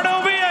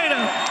Ricardo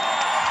Vieira?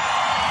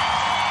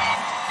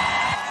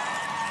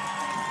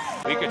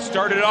 We could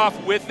start it off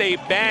with a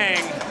bang.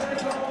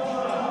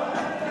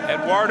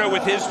 Eduardo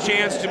with his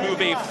chance to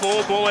move a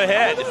full bull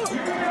ahead.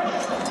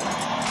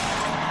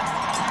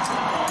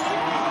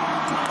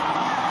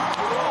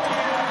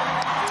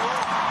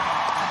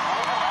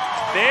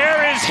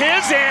 There is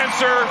his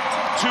answer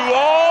to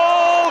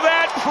all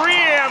that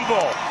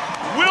preamble.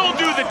 We'll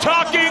do the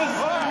talking,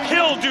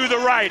 he'll do the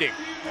writing.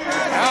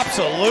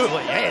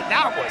 Absolutely. Hey,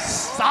 that was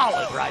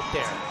solid right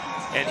there.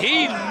 And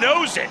he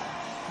knows it.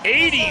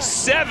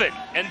 87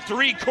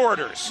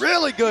 3/4.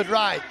 Really good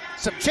ride.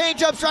 Some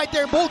change-ups right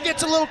there. Bull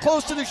gets a little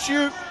close to the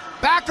chute,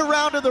 back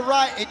around to the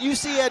right, and you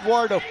see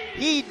Eduardo.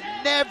 He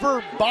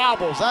never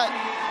bobbles.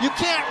 You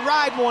can't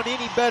ride one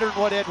any better than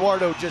what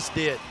Eduardo just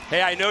did.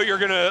 Hey, I know you're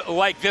going to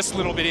like this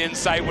little bit of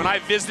insight. When I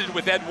visited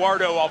with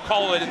Eduardo, I'll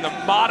call it in the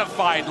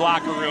modified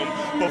locker room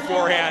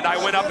beforehand, I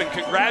went up and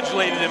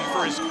congratulated him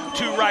for his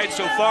 2 rides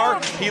so far.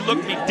 He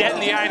looked me dead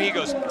in the eye and he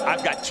goes,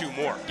 I've got 2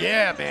 more.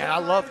 Yeah, man, I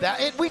love that.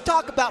 And we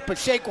talk about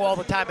Pacheco all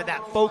the time and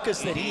that focus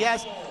that he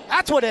has.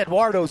 That's what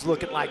Eduardo's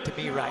looking like to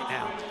me right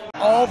now.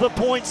 All the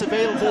points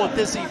available at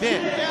this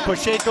event.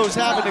 Pacheco's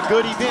having a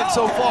good event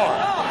so far.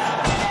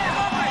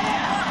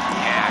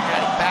 Yeah,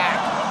 got it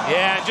back.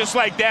 Yeah, and just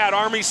like that,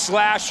 Army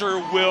Slasher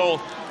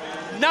will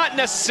not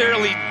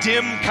necessarily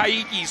dim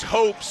Kaiki's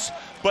hopes,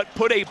 but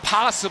put a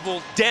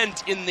possible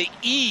dent in the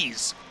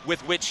ease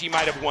with which he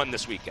might have won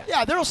this weekend.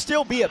 Yeah, there'll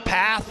still be a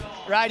path,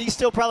 right? He's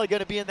still probably going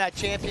to be in that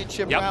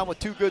championship round with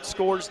 2 good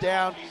scores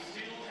down.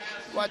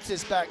 Watch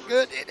this back.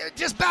 Good.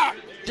 Just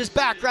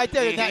back right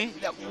there. And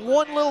that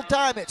one little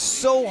time, it's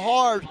so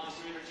hard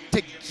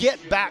to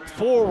get back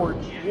forward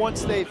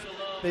once they've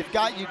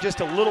got you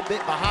just a little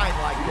bit behind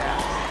like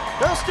that.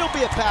 There'll still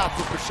be a path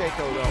for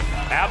Pacheco, though.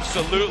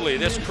 Absolutely.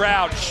 This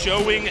crowd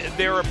showing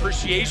their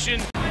appreciation.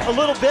 A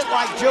little bit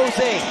like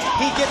Jose.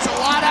 He gets a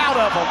lot out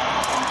of him.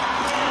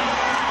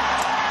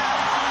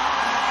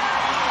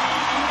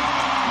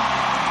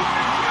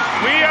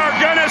 We are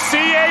going to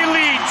see a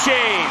lead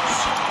change.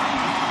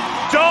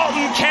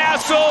 Dalton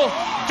Castle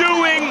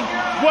doing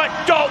what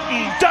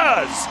Dalton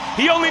does.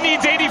 He only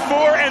needs 84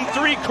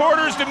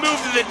 3/4 to move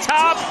to the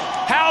top.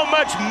 How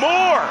much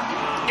more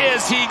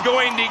is he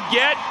going to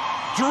get?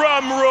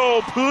 Drum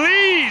roll,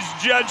 please,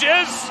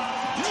 judges.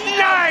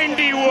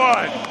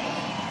 91.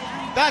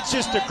 That's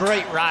just a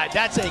great ride.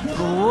 That's a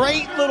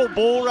great little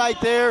bull right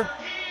there.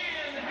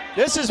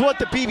 This is what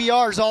the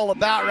PBR is all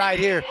about right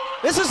here.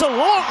 This is a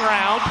long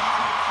round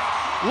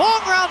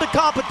of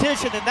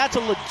competition, and that's a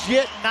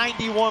legit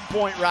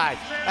 91-point ride.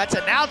 That's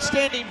an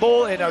outstanding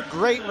bull and a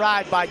great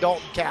ride by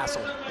Dalton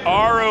Castle.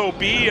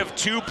 ROB of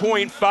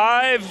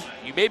 2.5.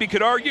 You maybe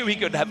could argue he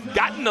could have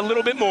gotten a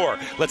little bit more.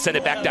 Let's send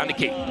it back down to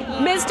Kate.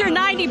 Mr.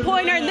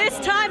 90-pointer, and this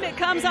time it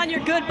comes on your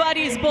good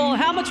buddies bull.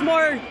 How much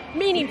more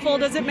meaningful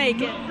does it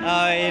make it?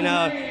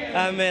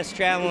 I miss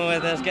traveling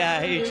with this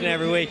guy each and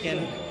every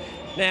weekend.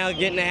 Now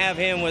getting to have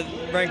him with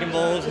breaking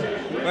bulls,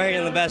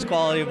 breaking the best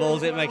quality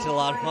bulls, it makes it a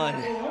lot of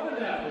fun.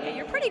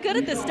 Pretty good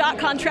at the stock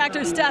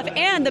contractor stuff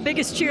and the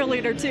biggest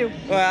cheerleader too.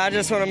 Well, I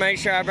just want to make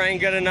sure I bring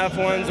good enough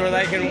ones where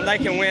they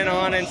can win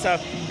on, and so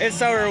it's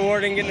so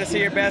rewarding getting to see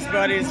your best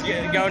buddies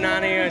go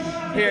 90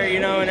 here,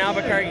 in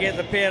Albuquerque, get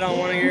the pit on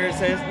one of yours.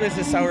 This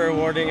is so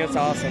rewarding. It's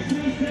awesome.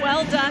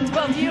 Well done to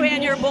both you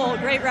and your bull.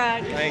 Great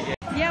ride. Thank you.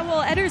 Yeah,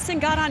 well, Ederson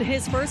got on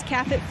his first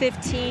calf at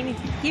 15.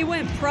 He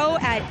went pro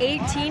at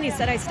 18. He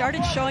said, I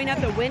started showing up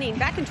and winning.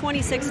 Back in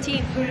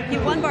 2016, he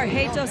won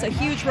Barretos, a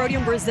huge rodeo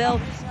in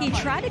Brazil. He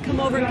tried to come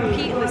over and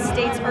compete in the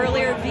States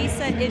earlier.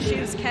 Visa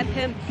issues kept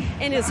him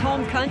in his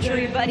home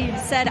country, but he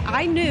said,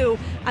 I knew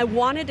I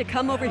wanted to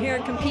come over here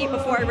and compete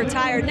before I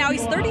retired. Now,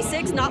 he's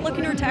 36, not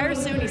looking to retire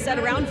soon. He said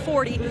around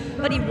 40,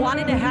 but he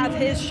wanted to have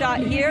his shot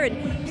here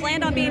and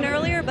planned on being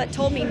earlier, but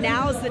told me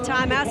now's the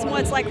time. Asked him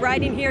what it's like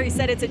riding here. He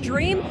said, it's a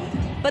dream.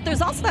 But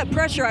there's also that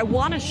pressure. I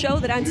want to show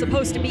that I'm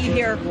supposed to be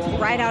here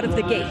right out of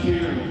the gate.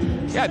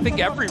 Yeah, I think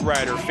every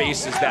rider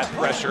faces that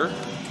pressure.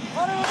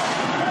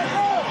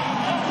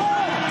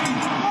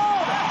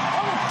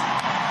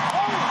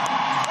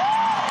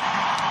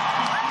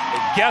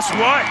 And guess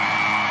what?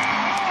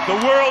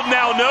 The world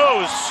now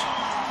knows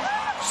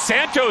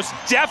Santos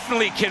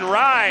definitely can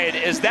ride,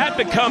 as that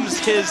becomes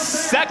his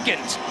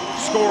second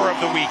score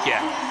of the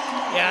weekend.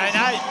 Yeah,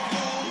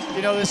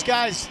 and this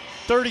guy's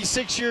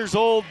 36 years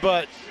old,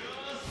 but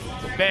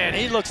man,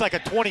 he looks like a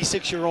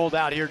 26-year-old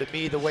out here to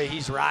me, the way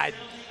he's riding.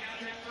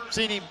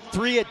 Seen him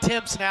 3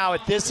 attempts now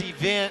at this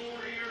event,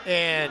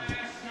 and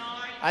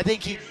I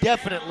think he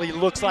definitely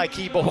looks like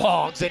he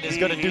belongs and is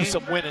going to do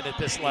some winning at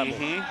this level.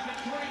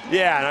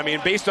 Yeah, and I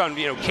mean, based on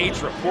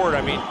Kate's report,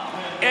 I mean,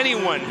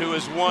 anyone who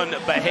has won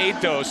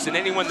Barretos and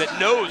anyone that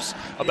knows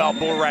about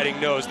bull riding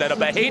knows that a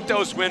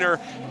Barretos winner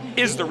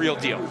is the real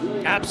deal.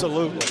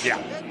 Absolutely.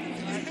 Yeah.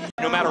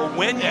 No matter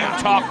when you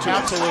talk to him.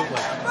 Absolutely.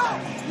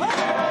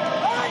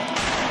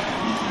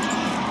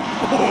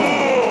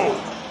 Oh,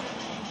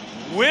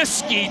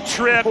 whiskey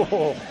trip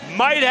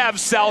might have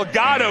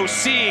Salgado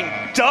seeing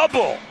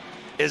double,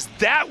 as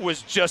that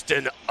was just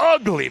an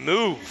ugly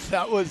move.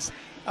 That was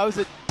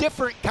a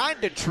different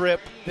kind of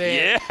trip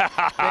than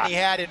he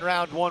had in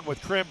round 1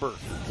 with Crimber.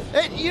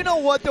 And you know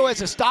what, though,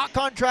 as a stock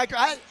contractor,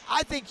 I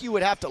think you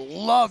would have to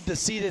love to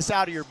see this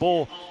out of your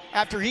bull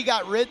after he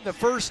got ridden the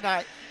first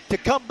night, to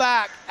come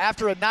back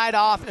after a night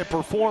off and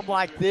perform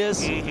like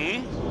this.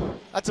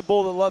 That's a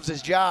bull that loves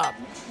his job.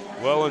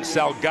 Well, and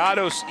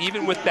Salgado,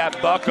 even with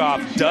that buck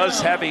off,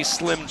 does have a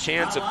slim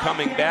chance of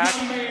coming back.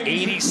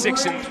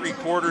 86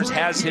 3/4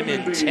 has him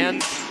in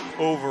 10th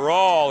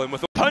overall. And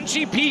with a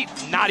Punchy Pete,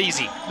 not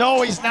easy.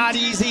 No, he's not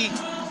easy.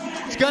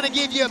 He's going to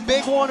give you a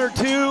big 1 or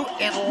 2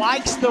 and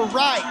likes the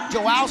right.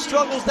 Joao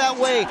struggles that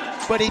way,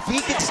 but if he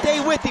can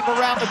stay with him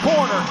around the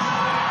corner.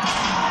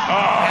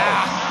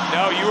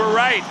 No, you were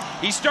right.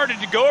 He started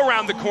to go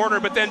around the corner,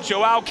 but then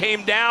Joao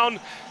came down.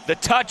 The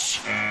touch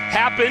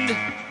happened.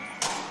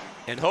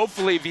 And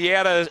hopefully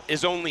Vieira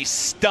is only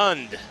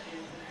stunned.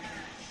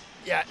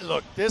 Yeah,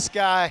 look, this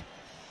guy,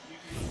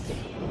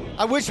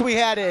 I wish we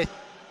had an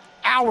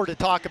hour to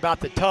talk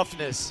about the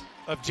toughness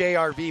of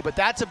JRV, but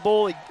that's a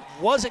bull he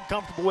wasn't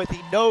comfortable with.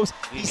 He knows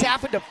he's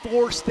having to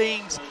force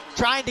things,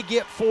 trying to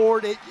get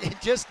forward. It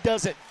just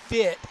doesn't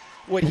fit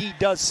what he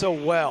does so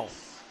well.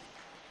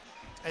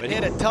 And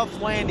then a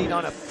tough landing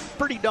on a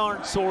pretty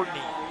darn sword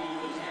knee.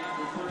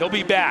 He'll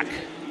be back.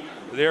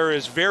 There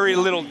is very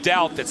little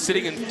doubt that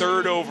sitting in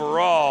 3rd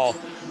overall,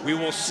 we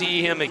will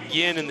see him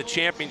again in the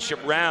championship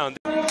round.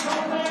 8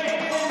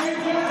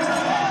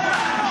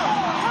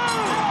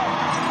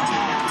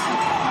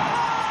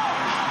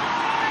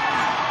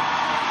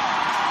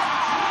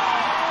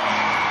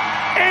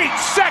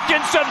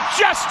 seconds of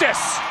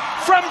justice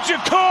from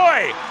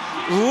Jacoy.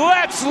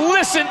 Let's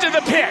listen to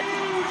the pick.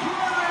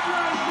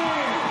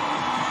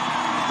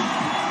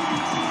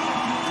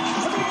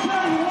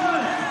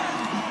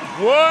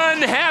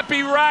 One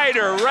happy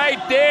rider right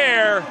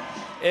there,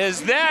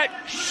 as that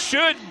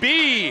should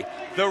be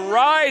the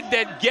ride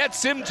that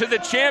gets him to the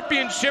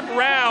championship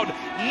round.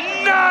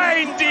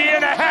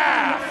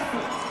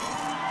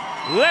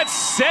 90.5. Let's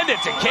send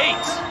it to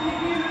Kate.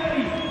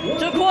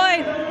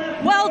 Jacoy,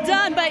 well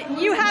done, but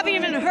you haven't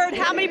even heard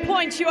how many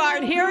points you are,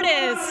 and here it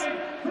is.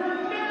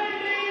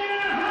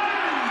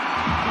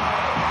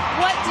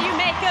 What do you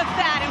make of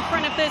that in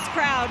front of this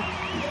crowd?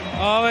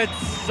 Oh, it's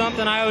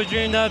something I always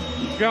dreamed of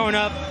growing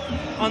up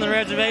on the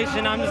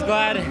reservation. I'm just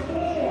glad to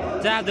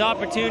have the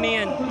opportunity,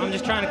 and I'm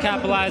just trying to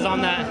capitalize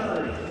on that.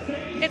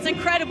 It's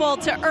incredible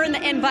to earn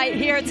the invite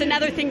here. It's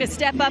another thing to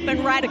step up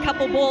and ride a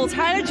couple bulls.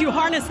 How did you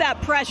harness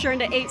that pressure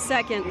into 8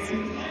 seconds?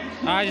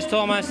 I just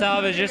told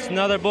myself it's just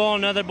another bull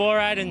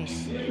ride, and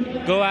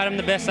go at him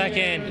the best I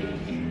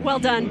can. Well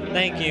done.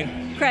 Thank you.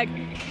 Craig.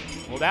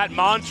 Well, that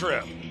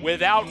mantra,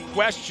 without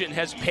question,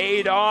 has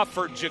paid off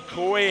for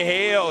Jacoy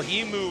Hale.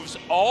 He moves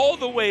all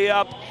the way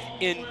up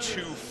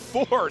into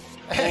 4th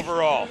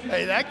overall.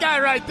 Hey, that guy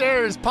right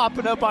there is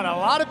popping up on a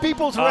lot of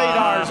people's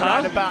radars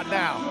right about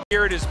now.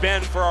 Here it has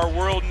been for our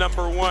world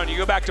 #1. You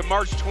go back to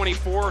March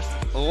 24th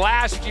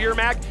last year,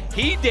 Mac.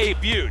 He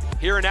debuted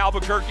here in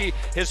Albuquerque,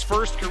 his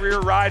first career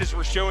ride, as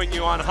we're showing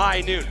you on High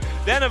Noon.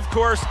 Then, of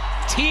course,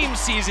 team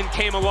season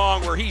came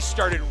along where he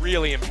started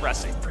really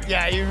impressing.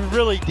 Yeah, he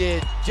really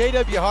did.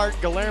 J.W. Hart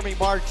and Guillermo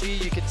Marchi,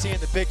 you can see in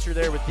the picture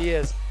there with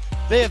Diaz,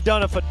 they have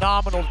done a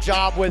phenomenal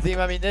job with him.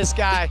 I mean, this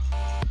guy,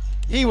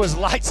 he was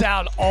lights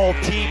out all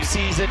team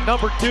season.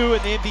 #2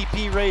 in the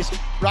MVP race,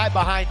 right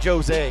behind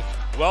Jose.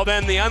 Well,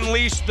 then the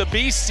Unleash the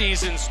Beast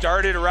season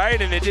started,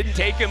 right? And it didn't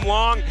take him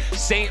long.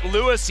 St.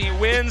 Louis, he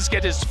wins,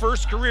 get his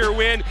first career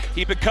win.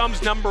 He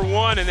becomes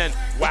 #1, and then,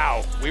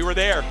 wow, we were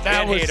there.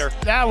 That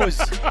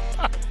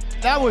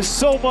was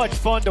so much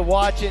fun to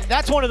watch, and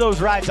that's one of those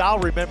rides I'll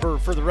remember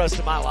for the rest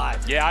of my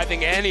life. Yeah, I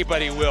think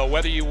anybody will,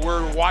 whether you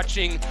were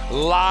watching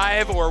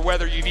live or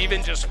whether you've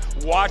even just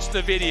watched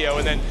the video,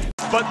 and then,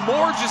 but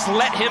more just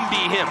let him be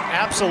him.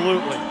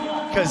 Absolutely,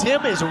 because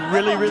him is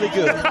really, really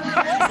good.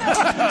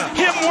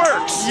 Him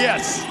works.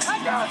 Yes.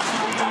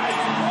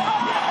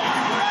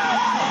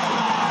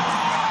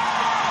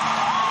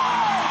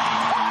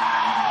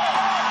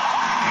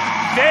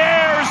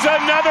 There's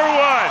another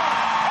one.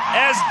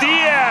 As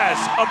Diaz,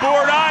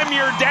 aboard I'm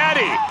Your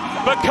Daddy,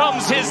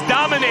 becomes his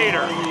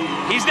dominator.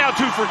 He's now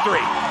 2 for 3.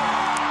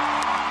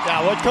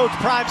 Now, what Coach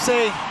Prime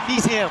say?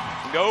 He's him.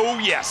 Oh,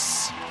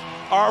 yes.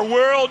 Our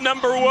world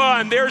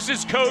 #1. There's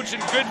his coach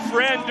and good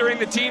friend during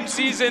the team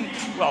season.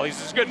 Well, he's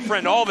his good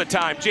friend all the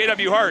time.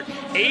 J.W. Hart,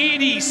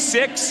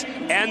 86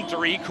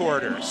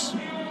 3/4.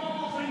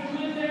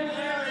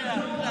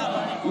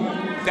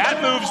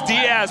 That moves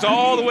Diaz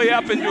all the way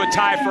up into a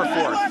tie for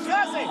 4th.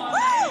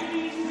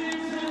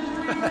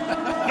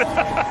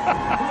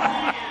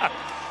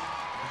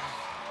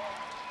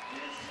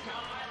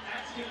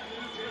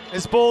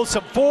 This bull,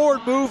 some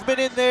forward movement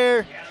in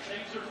there.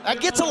 That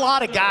gets a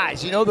lot of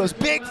guys, you know, those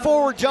big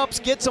forward jumps,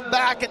 gets them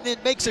back, and then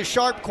makes a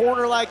sharp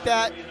corner like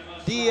that.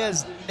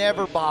 Diaz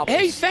never bobbles.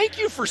 Hey, thank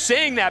you for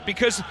saying that,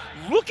 because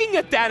looking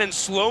at that in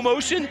slow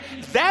motion,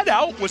 that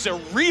out was a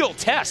real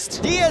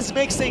test. Diaz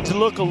makes things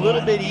look a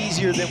little bit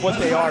easier than what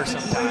they are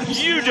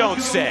sometimes. You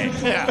don't say.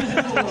 Yeah.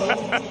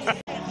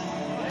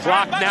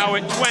 Clock now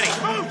at 20.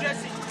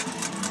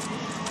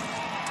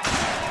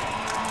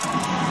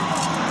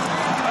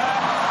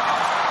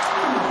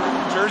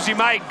 Jersey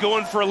Mike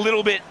going for a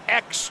little bit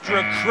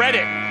extra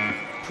credit,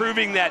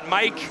 proving that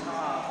Mike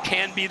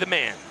can be the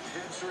man.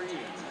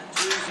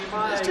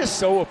 It's just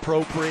so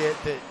appropriate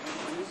that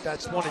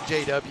that's one of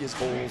JW's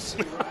bulls.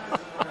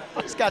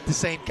 He's got the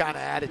same kind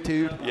of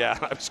attitude. Yeah,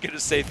 I was going to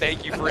say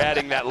thank you for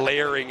adding that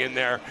layering in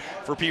there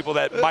for people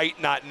that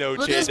might not know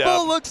But JW.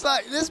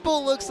 this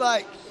bull looks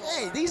like,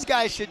 hey, these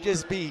guys should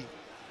just be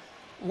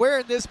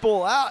wearing this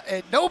bull out,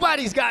 and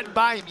nobody's gotten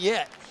by him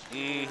yet.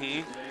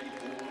 Mm-hmm.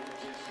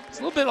 It's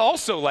a little bit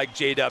also like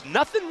J-Dub.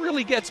 Nothing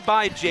really gets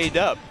by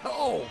J-Dub.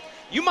 Oh.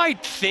 You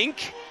might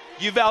think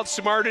you've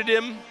outsmarted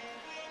him,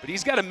 but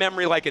he's got a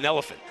memory like an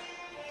elephant.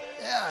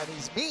 Yeah, and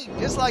he's mean,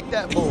 just like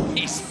that bull.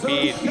 He's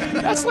mean.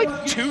 That's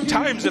like 2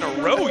 times in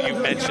a row you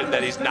mentioned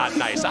that he's not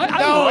nice. I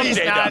No, love he's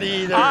J-Dub. not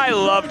either. I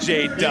love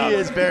J-Dub. He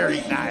is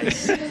very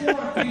nice.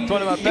 He's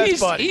one of my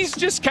best buddies. He's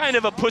just kind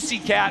of a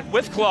pussycat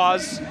with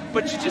claws,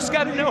 but you just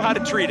got to know how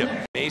to treat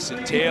him.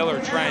 Mason Taylor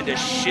trying to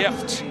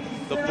shift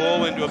the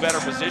bull into a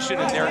better position,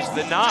 and there's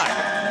the knot.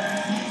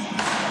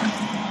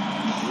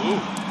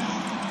 Ooh,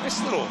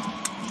 nice little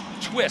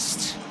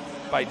twist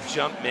by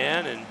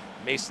Jumpman, and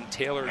Mason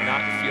Taylor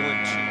not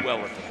feeling too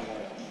well with it.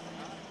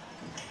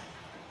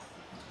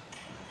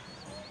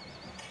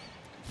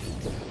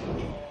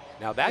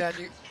 Now that...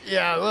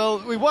 Yeah,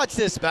 well, we watched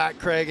this back,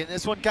 Craig, and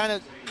this one kind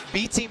of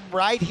beats him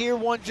right here.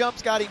 One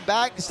jump's got him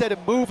back instead of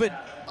moving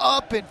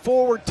up and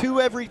forward to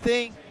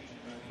everything.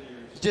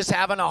 He's just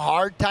having a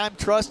hard time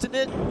trusting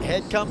it.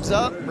 Head comes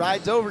up,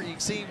 rides over. You can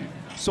see him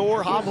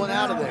sore, hobbling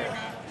out of there.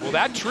 Well,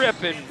 that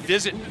trip and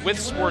visit with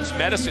sports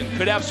medicine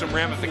could have some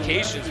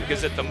ramifications,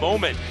 because at the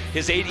moment,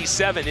 his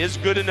 87 is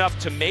good enough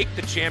to make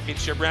the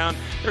championship round.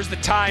 There's the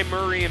Ty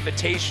Murray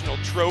Invitational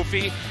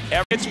trophy.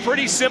 It's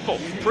pretty simple,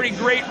 pretty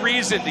great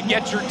reason to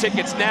get your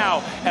tickets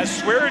now, as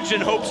Swearingen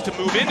hopes to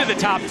move into the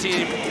top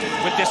team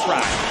with this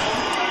ride.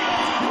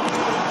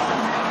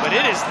 But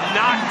it is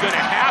not going to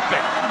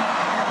happen.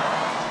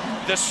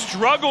 The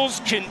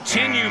struggles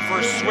continue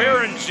for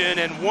Swearingen,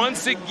 and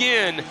once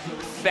again,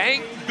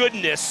 thank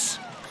goodness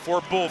for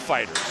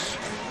bullfighters.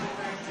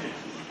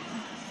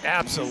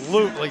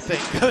 Absolutely,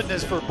 thank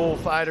goodness for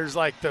bullfighters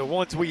like the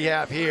ones we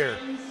have here.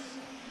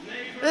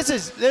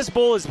 This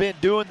bull has been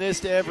doing this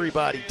to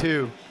everybody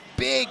too.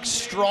 Big,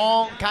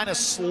 strong, kind of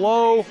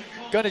slow,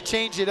 gonna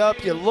change it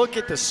up. You look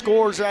at the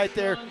scores right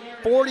there,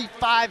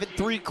 45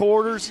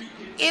 3/4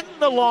 in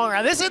the long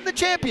round. This is the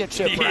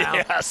championship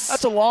round. Yes.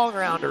 That's a long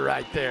rounder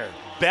right there.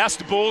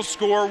 Best bull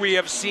score we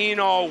have seen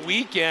all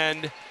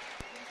weekend.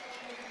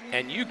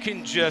 And you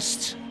can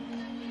just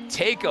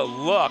take a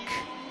look.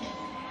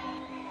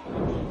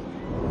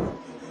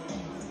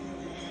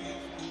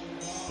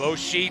 Both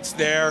sheets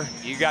there.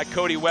 You got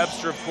Cody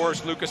Webster, of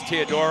course, Lucas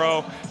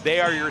Teodoro. They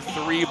are your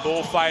 3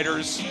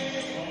 bullfighters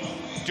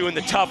doing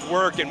the tough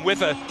work. And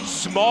with a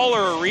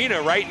smaller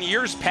arena, right, in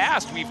years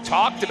past, we've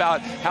talked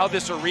about how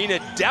this arena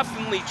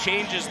definitely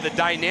changes the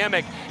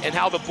dynamic and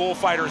how the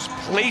bullfighters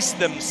place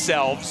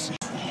themselves.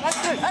 That's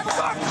it.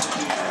 Everybody.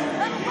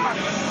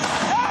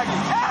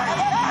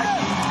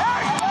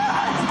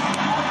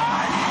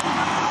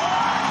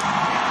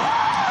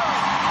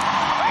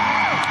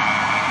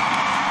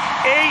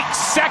 8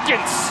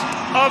 seconds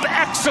of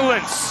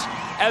excellence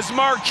as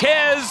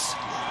Marquez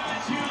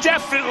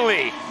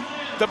definitely,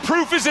 the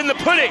proof is in the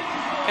pudding.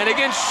 And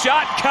against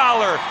Shot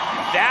Collar,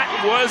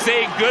 that was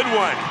a good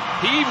one.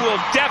 He will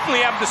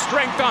definitely have the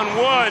strength on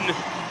one,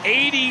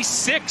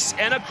 86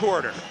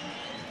 1/4.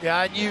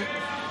 Yeah, and you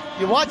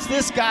watch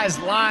this guy's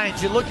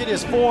lines, you look at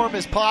his form,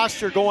 his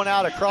posture going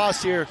out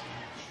across here.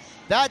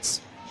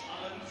 That's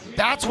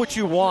what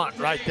you want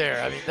right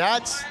there. I mean,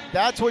 that's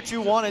what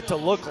you want it to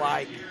look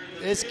like.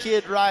 This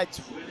kid rides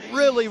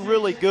really,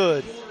 really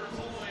good,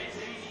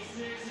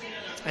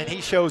 and he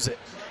shows it.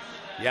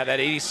 Yeah, that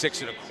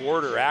 86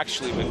 1/4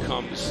 actually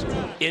becomes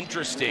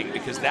interesting,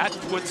 because that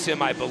puts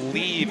him, I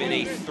believe, in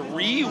a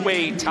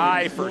 3-way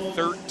tie for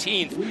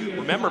 13th.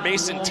 Remember,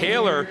 Mason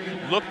Taylor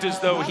looked as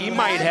though he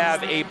might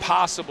have a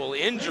possible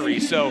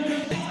injury. So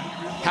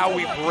how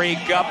we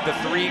break up the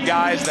 3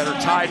 guys that are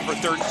tied for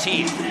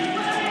 13th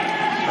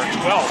or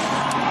 12th.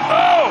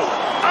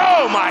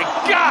 Oh my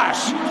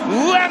gosh,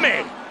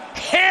 Lemmy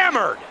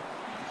hammered.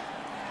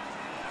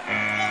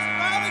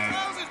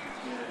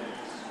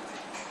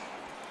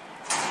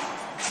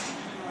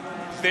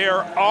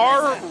 There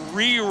are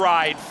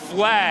re-ride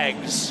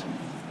flags,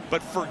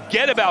 but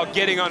forget about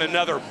getting on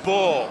another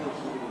bull.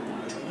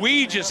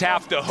 We just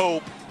have to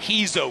hope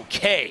he's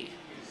okay.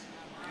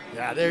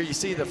 Yeah, there you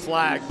see the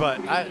flag,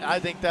 but I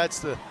think that's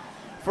the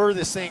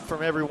furthest thing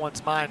from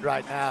everyone's mind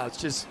right now. It's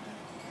just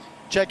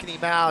checking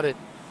him out, and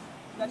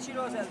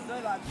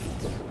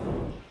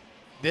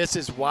this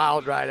is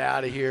wild right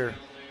out of here.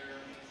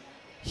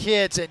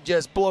 Hits and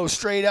just blows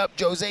straight up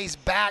Jose's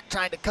back,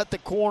 trying to cut the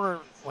corner.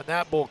 When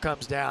that bull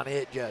comes down,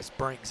 it just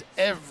brings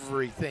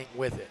everything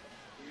with it.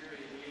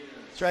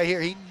 It's right here.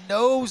 He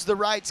knows the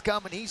right's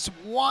coming. He's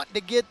wanting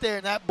to get there,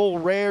 and that bull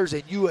rears,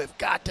 and you have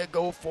got to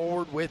go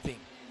forward with him.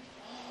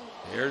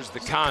 There's the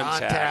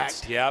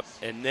contact. Yep,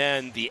 and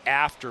then the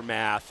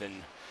aftermath.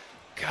 And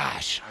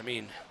gosh, I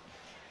mean,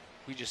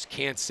 we just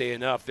can't say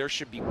enough. There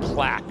should be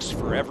plaques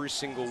for every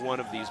single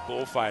one of these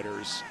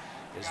bullfighters.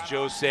 As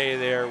Jose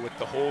there with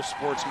the whole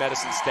sports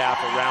medicine staff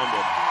around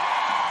him.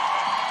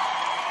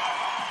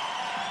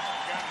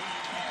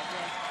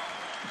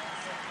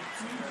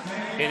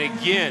 And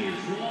again,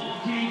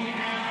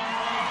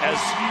 as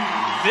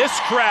this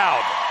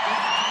crowd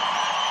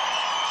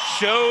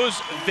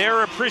shows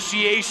their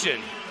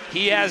appreciation,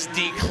 he has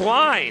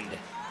declined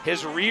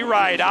his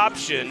re-ride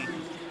option.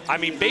 I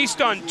mean,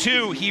 based on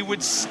 2, he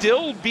would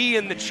still be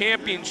in the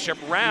championship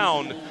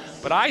round,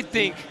 but I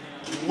think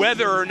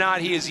Whether or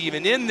not he is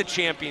even in the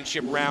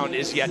championship round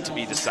is yet to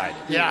be decided.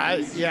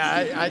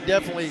 I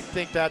definitely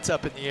think that's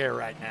up in the air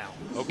right now.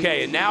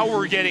 Okay, and now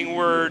we're getting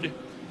word,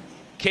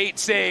 Kate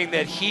saying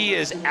that he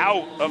is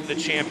out of the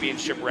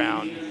championship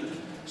round.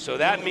 So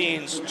that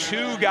means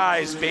 2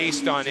 guys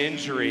based on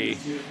injury.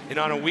 And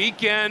on a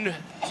weekend,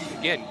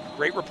 again,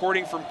 great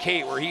reporting from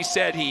Kate, where he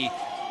said he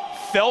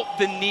felt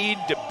the need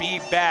to be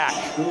back.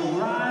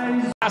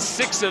 Last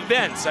 6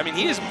 events, I mean,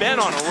 he has been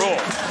on a roll.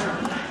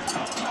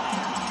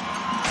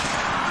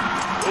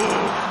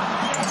 Ooh.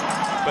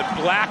 But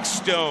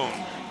Blackstone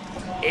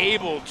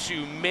able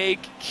to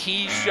make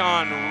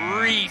Keyshawn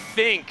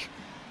rethink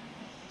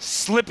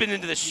slipping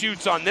into the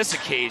chutes on this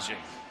occasion.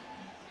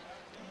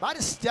 Might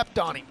have stepped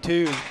on him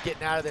too,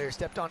 getting out of there,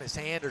 stepped on his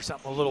hand or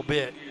something a little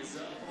bit.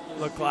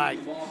 Looked like.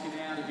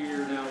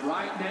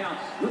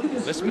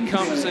 This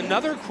becomes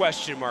another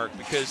question mark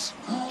because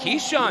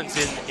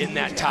Keyshawn's in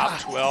that top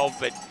 12,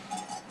 but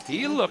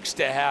he looks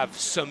to have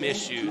some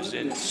issues,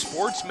 and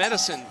sports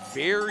medicine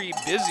very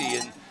busy,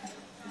 and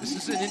this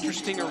is an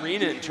interesting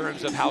arena in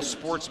terms of how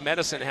sports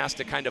medicine has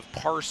to kind of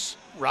parse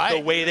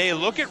the way they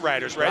look at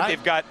riders, right?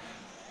 They've got,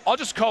 I'll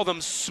just call them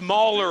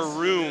smaller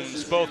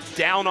rooms, both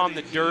down on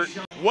the dirt.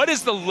 What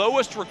is the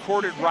lowest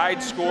recorded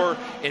ride score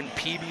in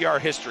PBR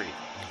history?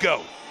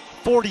 Go.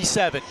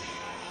 47.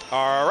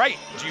 All right,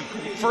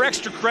 for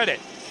extra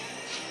credit.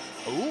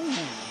 Ooh,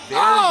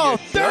 there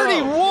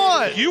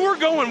 31. You were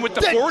going with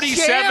the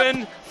 47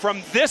 champ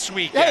from this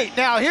weekend. Hey,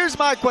 now here's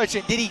my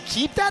question. Did he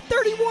keep that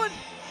 31?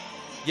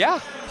 Yeah.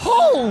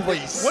 Holy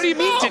What do you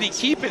mean, did he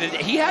keep it?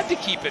 He had to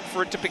keep it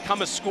for it to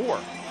become a score.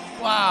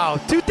 Wow,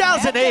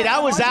 2008, I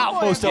was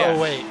out most of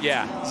 08.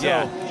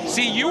 Yeah.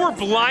 See, you were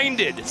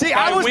blinded. See,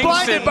 I was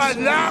blinded by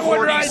that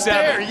one right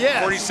there,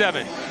 yes.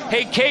 47.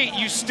 Hey, Kate,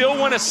 you still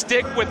want to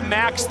stick with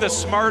Max, the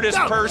smartest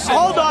person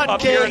hold on, up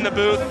Kate. here in the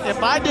booth?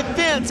 In my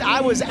defense,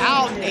 I was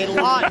out a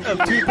lot of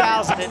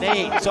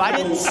 2008, so I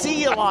didn't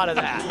see a lot of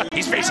that.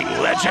 He's facing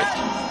legend.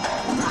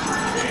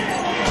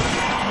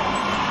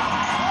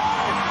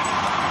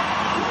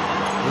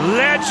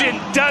 Legend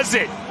does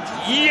it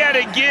yet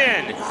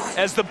again,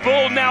 as the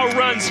Bull now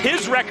runs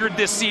his record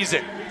this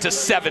season to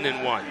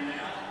 7-1.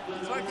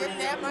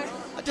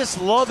 I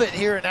just love it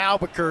here in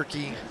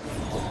Albuquerque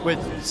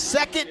with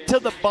second to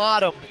the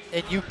bottom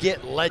and you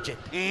get legend.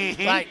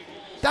 Like,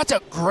 that's a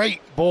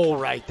great bull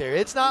right there.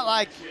 It's not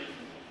like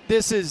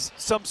this is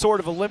some sort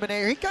of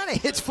eliminator. He kind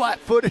of hits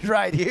flat-footed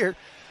right here,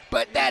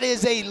 but that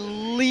is a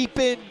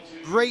leaping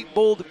great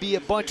bull to be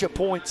a bunch of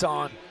points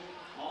on.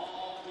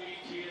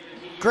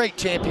 Great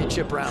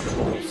championship round of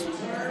bulls.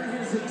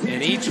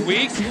 And each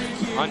week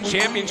on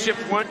championship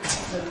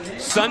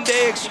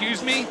Sunday,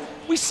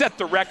 we set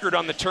the record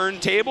on the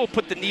turntable,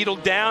 put the needle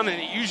down,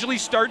 and it usually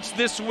starts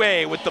this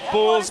way with the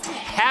bulls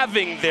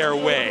having their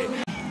way.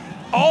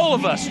 All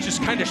of us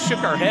just kind of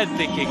shook our head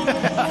thinking,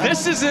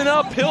 this is an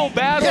uphill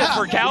battle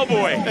for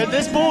Cowboy. And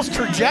this bull's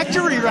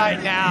trajectory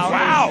right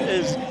now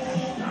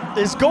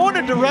is going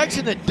a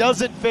direction that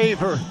doesn't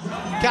favor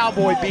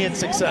Cowboy being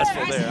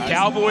successful there.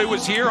 Cowboy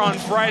was here on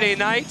Friday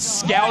night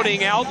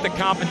scouting out the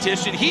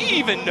competition. He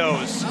even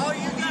knows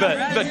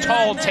the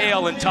tall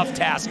tale and tough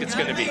task it's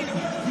going to be.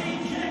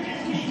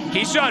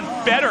 Keyshawn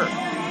better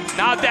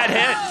nod that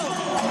head.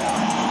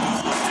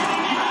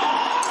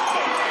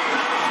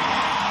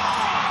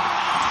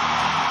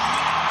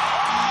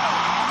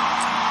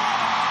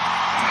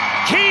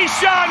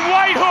 Keyshawn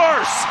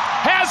Whitehorse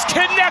has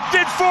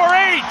connected for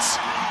 8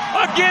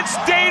 against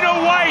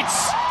Dana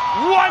White's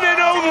one and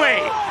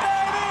only.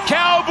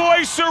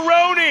 Cowboy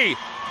Cerrone,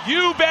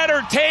 you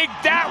better take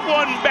that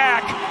one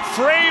back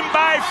frame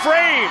by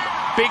frame,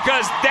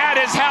 because that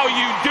is how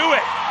you do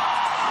it.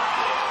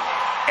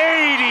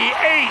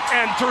 88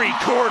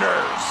 3/4.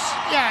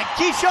 Yeah,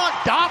 Keyshawn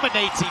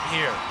dominates him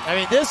here. I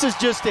mean, this is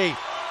just a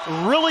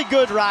really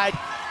good ride.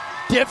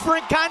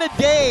 Different kind of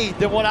day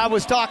than what I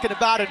was talking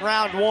about in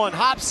round 1.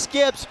 Hop,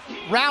 skips,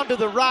 round to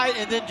the right,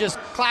 and then just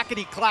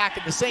clackety-clack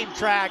in the same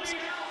tracks.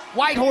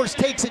 Whitehorse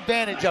takes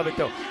advantage of it,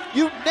 though.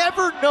 You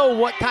never know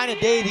what kind of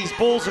day these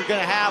bulls are going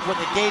to have when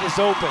the gate is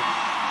open.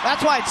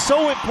 That's why it's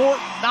so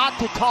important not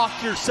to talk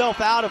yourself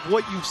out of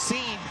what you've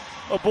seen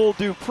a bull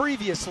do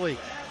previously.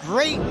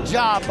 Great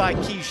job by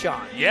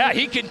Keyshawn. Yeah,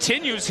 he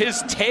continues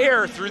his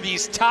tear through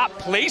these top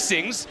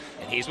placings,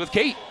 and he's with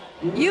Kate.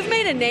 You've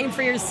made a name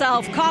for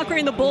yourself,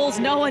 conquering the bulls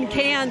no one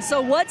can. So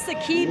what's the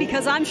key?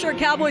 Because I'm sure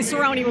Cowboy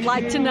Cerrone would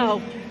like to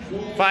know.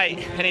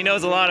 Fight, and he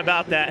knows a lot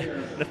about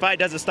that. The fight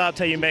doesn't stop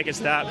till you make it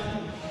stop.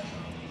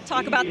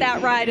 Talk about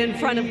that ride in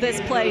front of this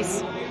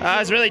place. I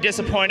was really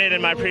disappointed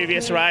in my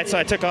previous ride, so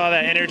I took all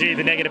that energy,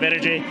 the negative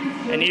energy,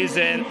 and used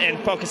it in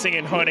focusing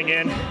and honing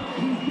in.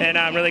 And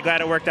I'm really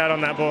glad it worked out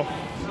on that bull.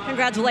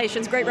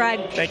 Congratulations, great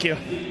ride. Thank you.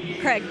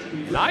 Craig.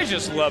 And I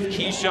just love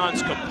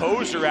Keyshawn's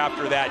composure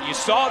after that. You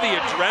saw the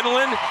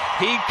adrenaline.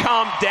 He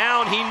calmed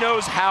down. He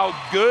knows how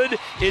good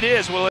it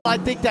is. Well, I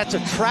think that's a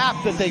trap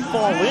that they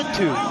fall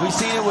into. We've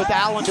seen it with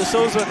Alan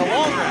DeSouza in the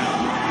long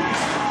run.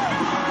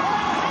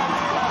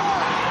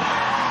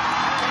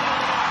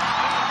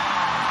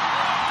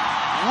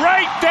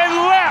 right then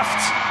left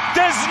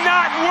does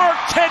not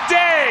work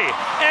today,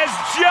 as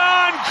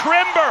John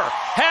Crimber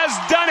has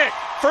done it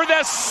for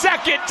the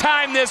second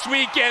time this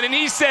weekend, and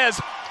he says,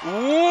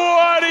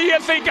 what do you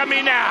think of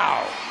me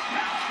now?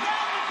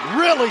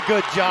 Really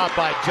good job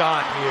by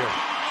John here.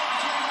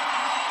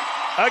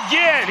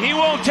 Again, he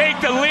won't take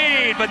the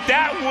lead, but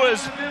that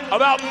was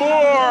about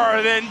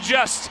more than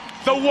just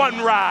the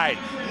one ride.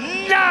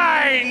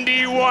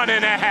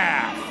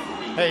 91.5.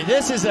 Hey,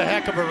 this is a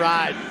heck of a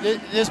ride.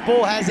 This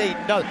bull has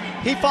another.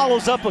 He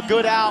follows up a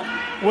good out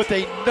with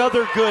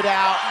another good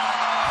out.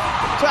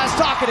 That's what I was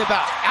talking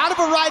about. Out of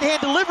a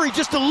right-hand delivery,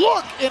 just a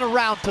look and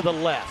around to the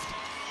left.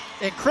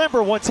 And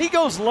Crimber, once he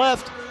goes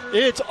left,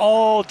 it's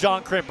all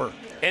John Crimber.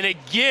 And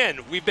again,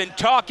 we've been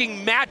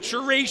talking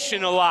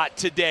maturation a lot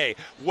today.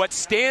 What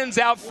stands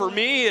out for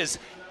me is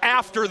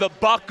after the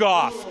buck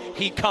off,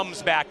 he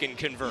comes back and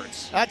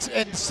converts.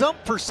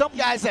 For some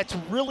guys, that's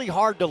really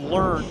hard to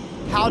learn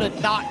how to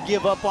not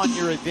give up on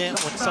your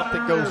event when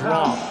something goes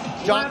wrong.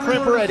 John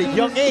Crimber at a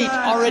young age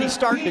already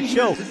starting to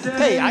show,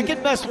 hey, I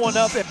can mess one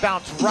up and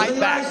bounce right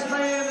back.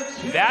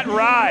 That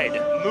ride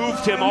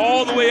moved him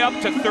all the way up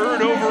to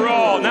 3rd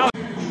overall. Now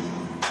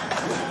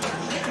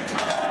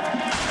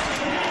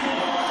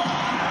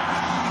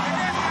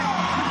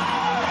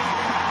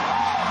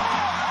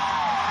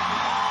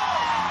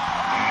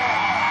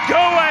go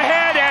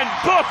ahead and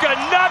book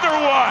another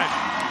one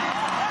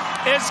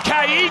as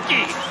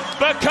Kaiki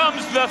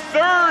becomes the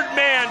 3rd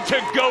man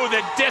to go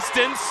the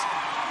distance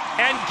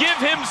and give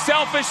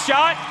himself a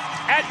shot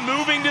at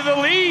moving to the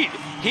lead.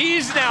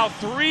 He's now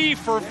 3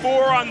 for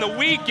 4 on the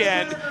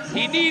weekend.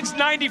 He needs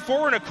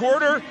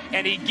 94.25,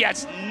 and he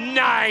gets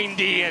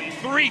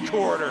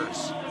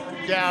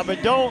 90.75. Yeah,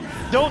 but don't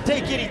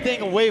take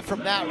anything away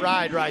from that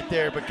ride right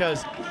there,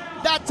 because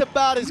that's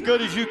about as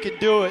good as you can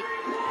do it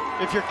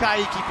if you're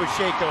Kaiki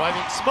Pacheco. I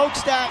mean,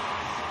 Smokestack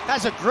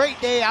has a great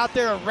day out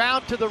there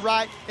around to the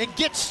right and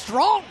gets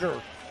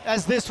stronger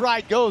as this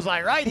ride goes.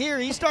 Like right here,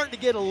 he's starting to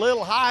get a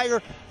little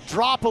higher,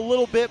 drop a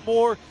little bit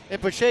more, and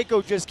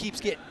Pacheco just keeps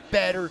getting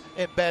better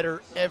and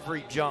better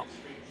every jump.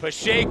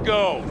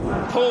 Pacheco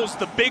pulls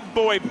the big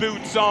boy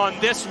boots on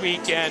this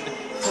weekend.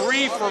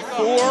 3 for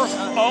 4,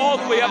 all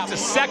the way up to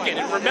 2nd.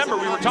 And remember,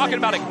 we were talking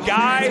about a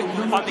guy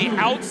on the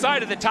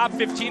outside of the top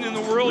 15 in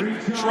the world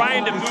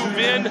trying to move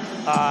in.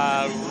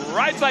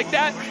 Rides like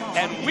that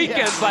and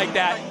weekends like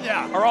that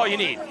are all you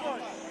need.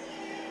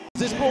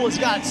 This bull has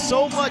got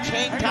so much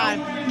hang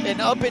time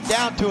and up and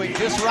down to it.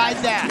 Just ride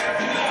that.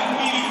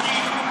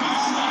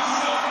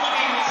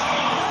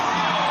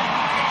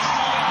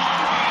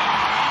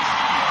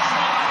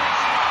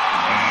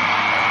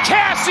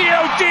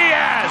 Casio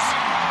Diaz,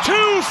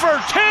 2 for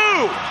 2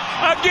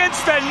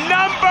 against the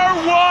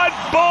 #1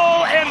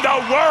 bull in the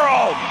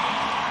world.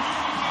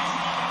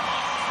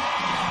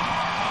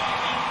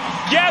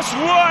 Guess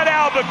what,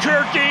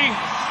 Albuquerque?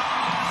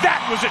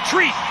 That was a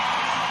treat.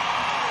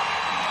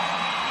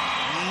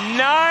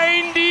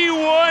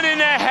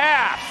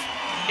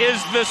 91.5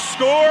 is the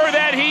score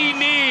that he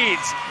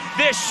needs.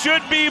 This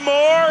should be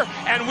more,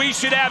 and we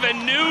should have a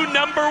new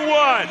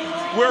 #1.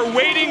 We're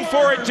waiting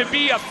for it to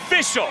be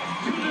official.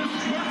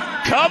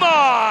 Come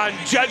on,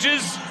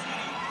 judges.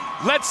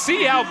 Let's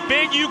see how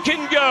big you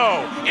can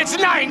go. It's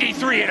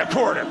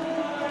 93.25.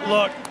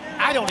 Look,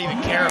 I don't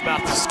even care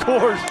about the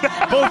scores.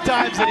 Both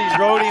times that he's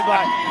rode him,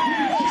 I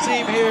see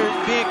him here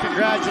being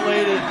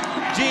congratulated.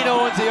 Gene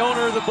Owens, the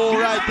owner of the bull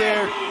right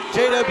there.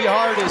 J.W.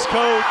 Hart, his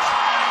coach.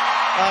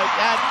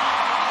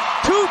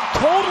 Two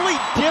totally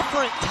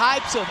different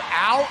types of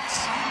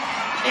outs,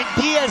 and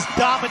Diaz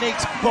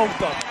dominates both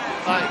of them.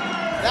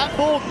 That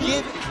bull,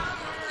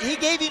 he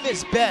gave him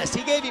his best.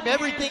 He gave him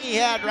everything he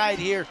had right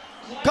here.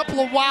 A couple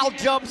of wild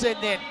jumps and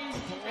then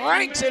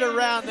cranks it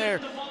around there.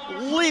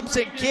 Leaps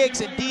and kicks,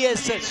 and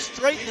Diaz sits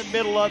straight in the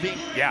middle of him.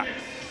 Yeah.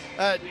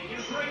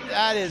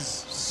 That is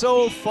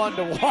so fun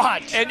to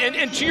watch.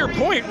 And to your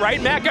point,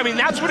 right, Mac? I mean,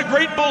 that's what a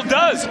great bull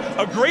does.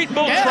 A great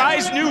bull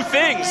tries new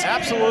things.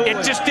 Absolutely.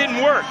 It just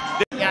didn't work.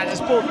 Yeah,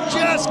 this bull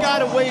just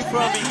got away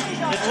from him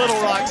in Little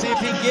Rock. See if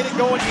he can get it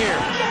going here.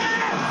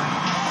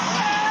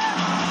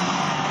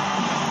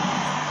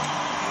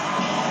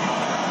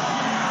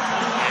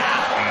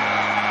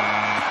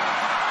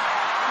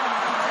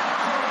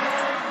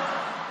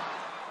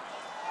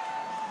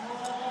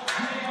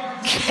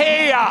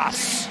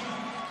 Chaos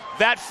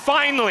that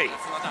finally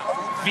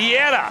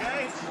Vieira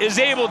is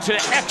able to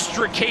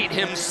extricate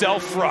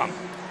himself from.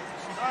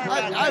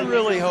 I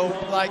really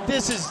hope, like,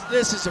 this is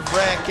a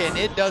wreck and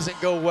it doesn't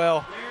go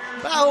well.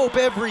 But I hope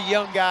every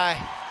young guy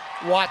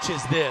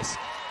watches this.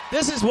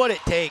 This is what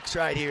it takes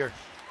right here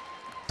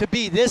to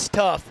be this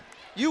tough.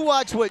 You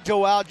watch what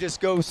Joao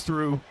just goes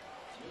through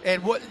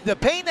and what the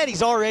pain that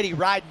he's already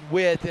riding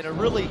with and a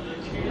really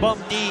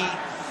bummed knee,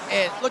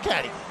 and look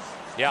at him.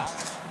 Yeah.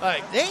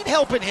 Like, they ain't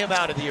helping him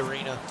out of the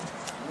arena.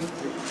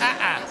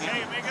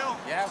 Hey, amigo.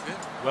 Yeah, good.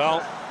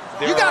 Well,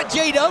 you got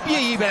JW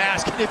even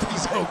asking if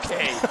he's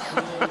okay.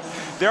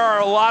 There are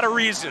a lot of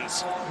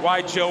reasons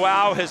why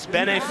Joao has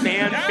been a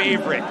fan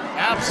favorite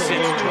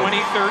since 2013.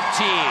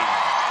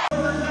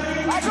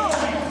 Eduardo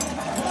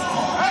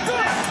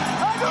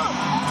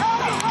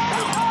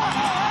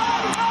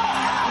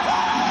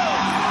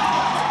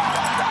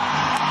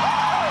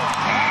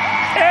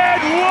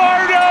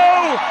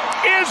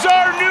is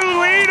our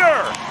new leader,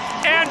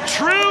 and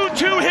true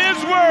to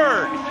his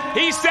word.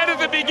 He said at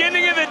the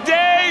beginning of the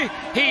day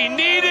he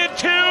needed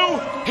 2.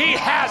 He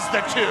has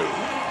the 2.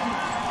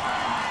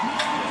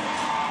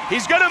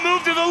 He's going to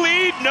move to the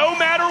lead no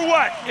matter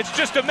what. It's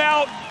just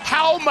about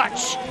how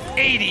much?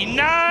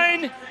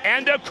 89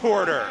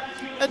 1/4.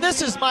 And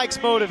this is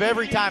Mike's motive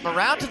every time.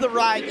 Around to the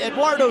right,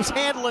 Eduardo's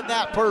handling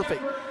that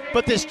perfect.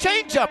 But this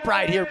changeup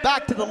right here,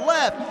 back to the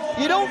left,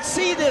 you don't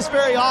see this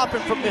very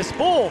often from this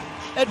bull.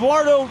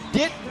 Eduardo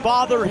didn't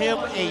bother him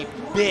a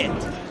bit.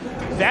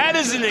 That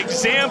is an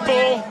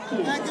example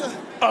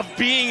of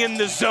being in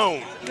the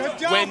zone.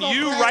 When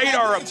you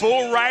are a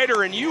bull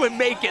rider and you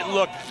make it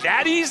look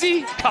that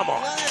easy, come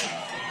on.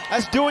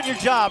 That's doing your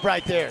job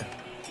right there.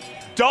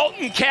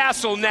 Dalton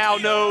Castle now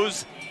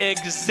knows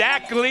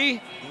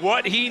exactly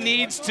what he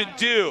needs to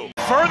do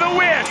for the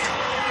win.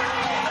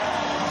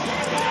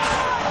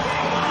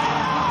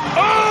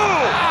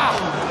 Oh,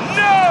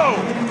 no!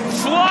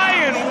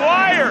 Flying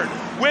wired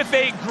with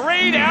a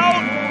great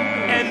out,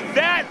 and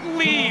that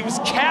leaves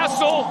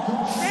Castle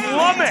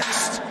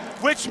flummoxed,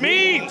 which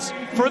means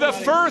for the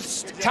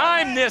first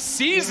time this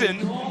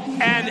season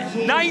and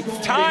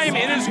 9th time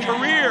in his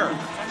career,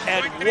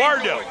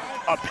 Eduardo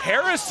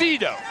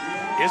Aparecido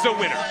is a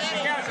winner.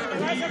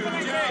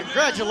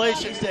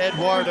 Congratulations to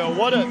Eduardo.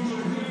 What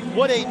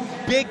a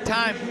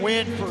big-time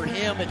win for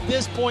him at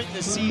this point in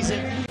the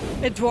season.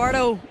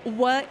 Eduardo,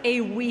 what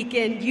a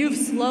weekend. You've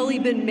slowly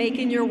been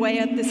making your way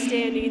up the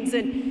standings,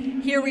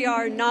 and here we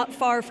are not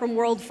far from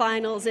World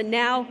Finals, and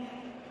now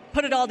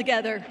put it all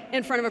together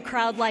in front of a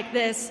crowd like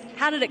this.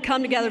 How did it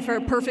come together for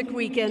a perfect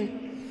weekend?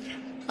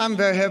 I'm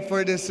very happy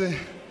for this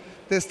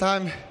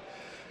time.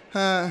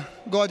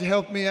 God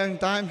helped me every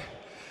time.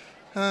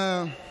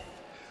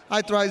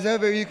 I try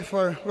every week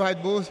for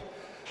ride bulls.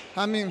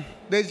 I mean,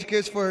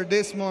 dedicated for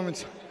this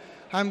moment.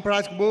 I'm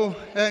practice bull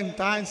every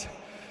times.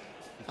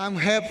 I'm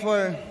happy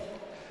for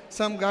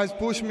some guys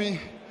push me,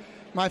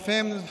 my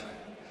family.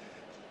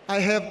 I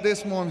have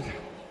this moment.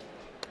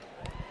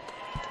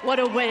 What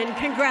a win.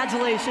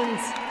 Congratulations.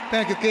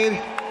 Thank you,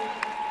 Katie.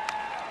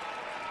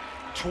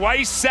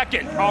 Twice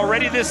second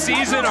already this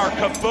season, our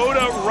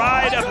Kubota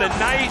ride of the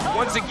night.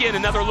 Once again,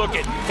 another look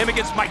at him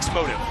against Mike's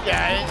motive.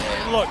 Yeah,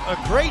 and look, a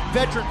great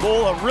veteran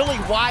bull, a really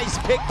wise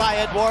pick by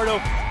Eduardo,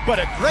 but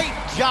a great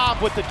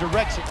job with the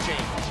direction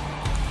change.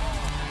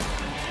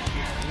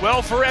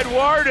 Well, for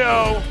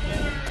Eduardo,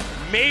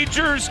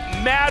 majors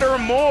matter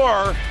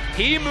more.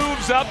 He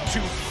moves up to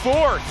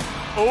 4th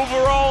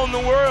overall in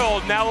the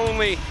world, now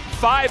only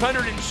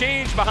 500 and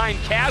change behind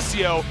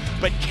Casio,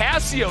 but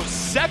Casio's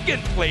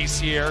 2nd place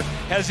here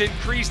has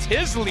increased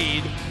his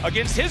lead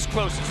against his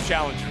closest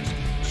challengers,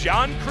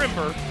 John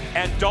Crimber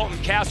and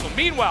Dalton Castle.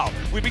 Meanwhile,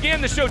 we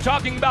began the show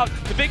talking about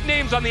the big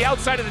names on the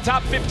outside of the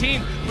top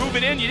 15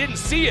 moving in. You didn't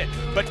see it,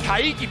 but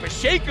Kaique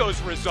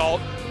Pacheco's result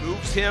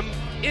moves him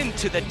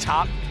into the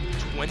top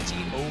 20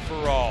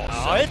 overall.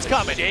 Oh, so it's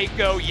coming.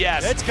 Pacheco,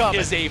 yes, it's coming.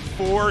 Is a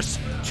force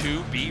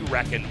to be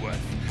reckoned with.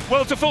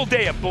 Well, it's a full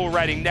day of bull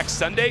riding next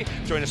Sunday.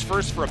 Join us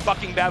first for a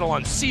bucking battle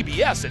on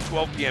CBS at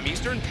 12 p.m.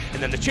 Eastern,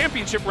 and then the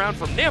championship round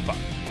from Nampa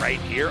right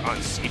here on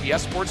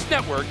CBS Sports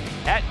Network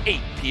at 8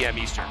 p.m.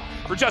 Eastern.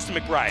 For Justin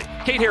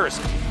McBride, Kate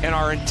Harrison, and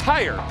our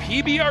entire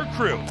PBR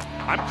crew,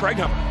 I'm Craig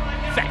Hummer.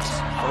 Thanks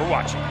for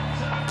watching.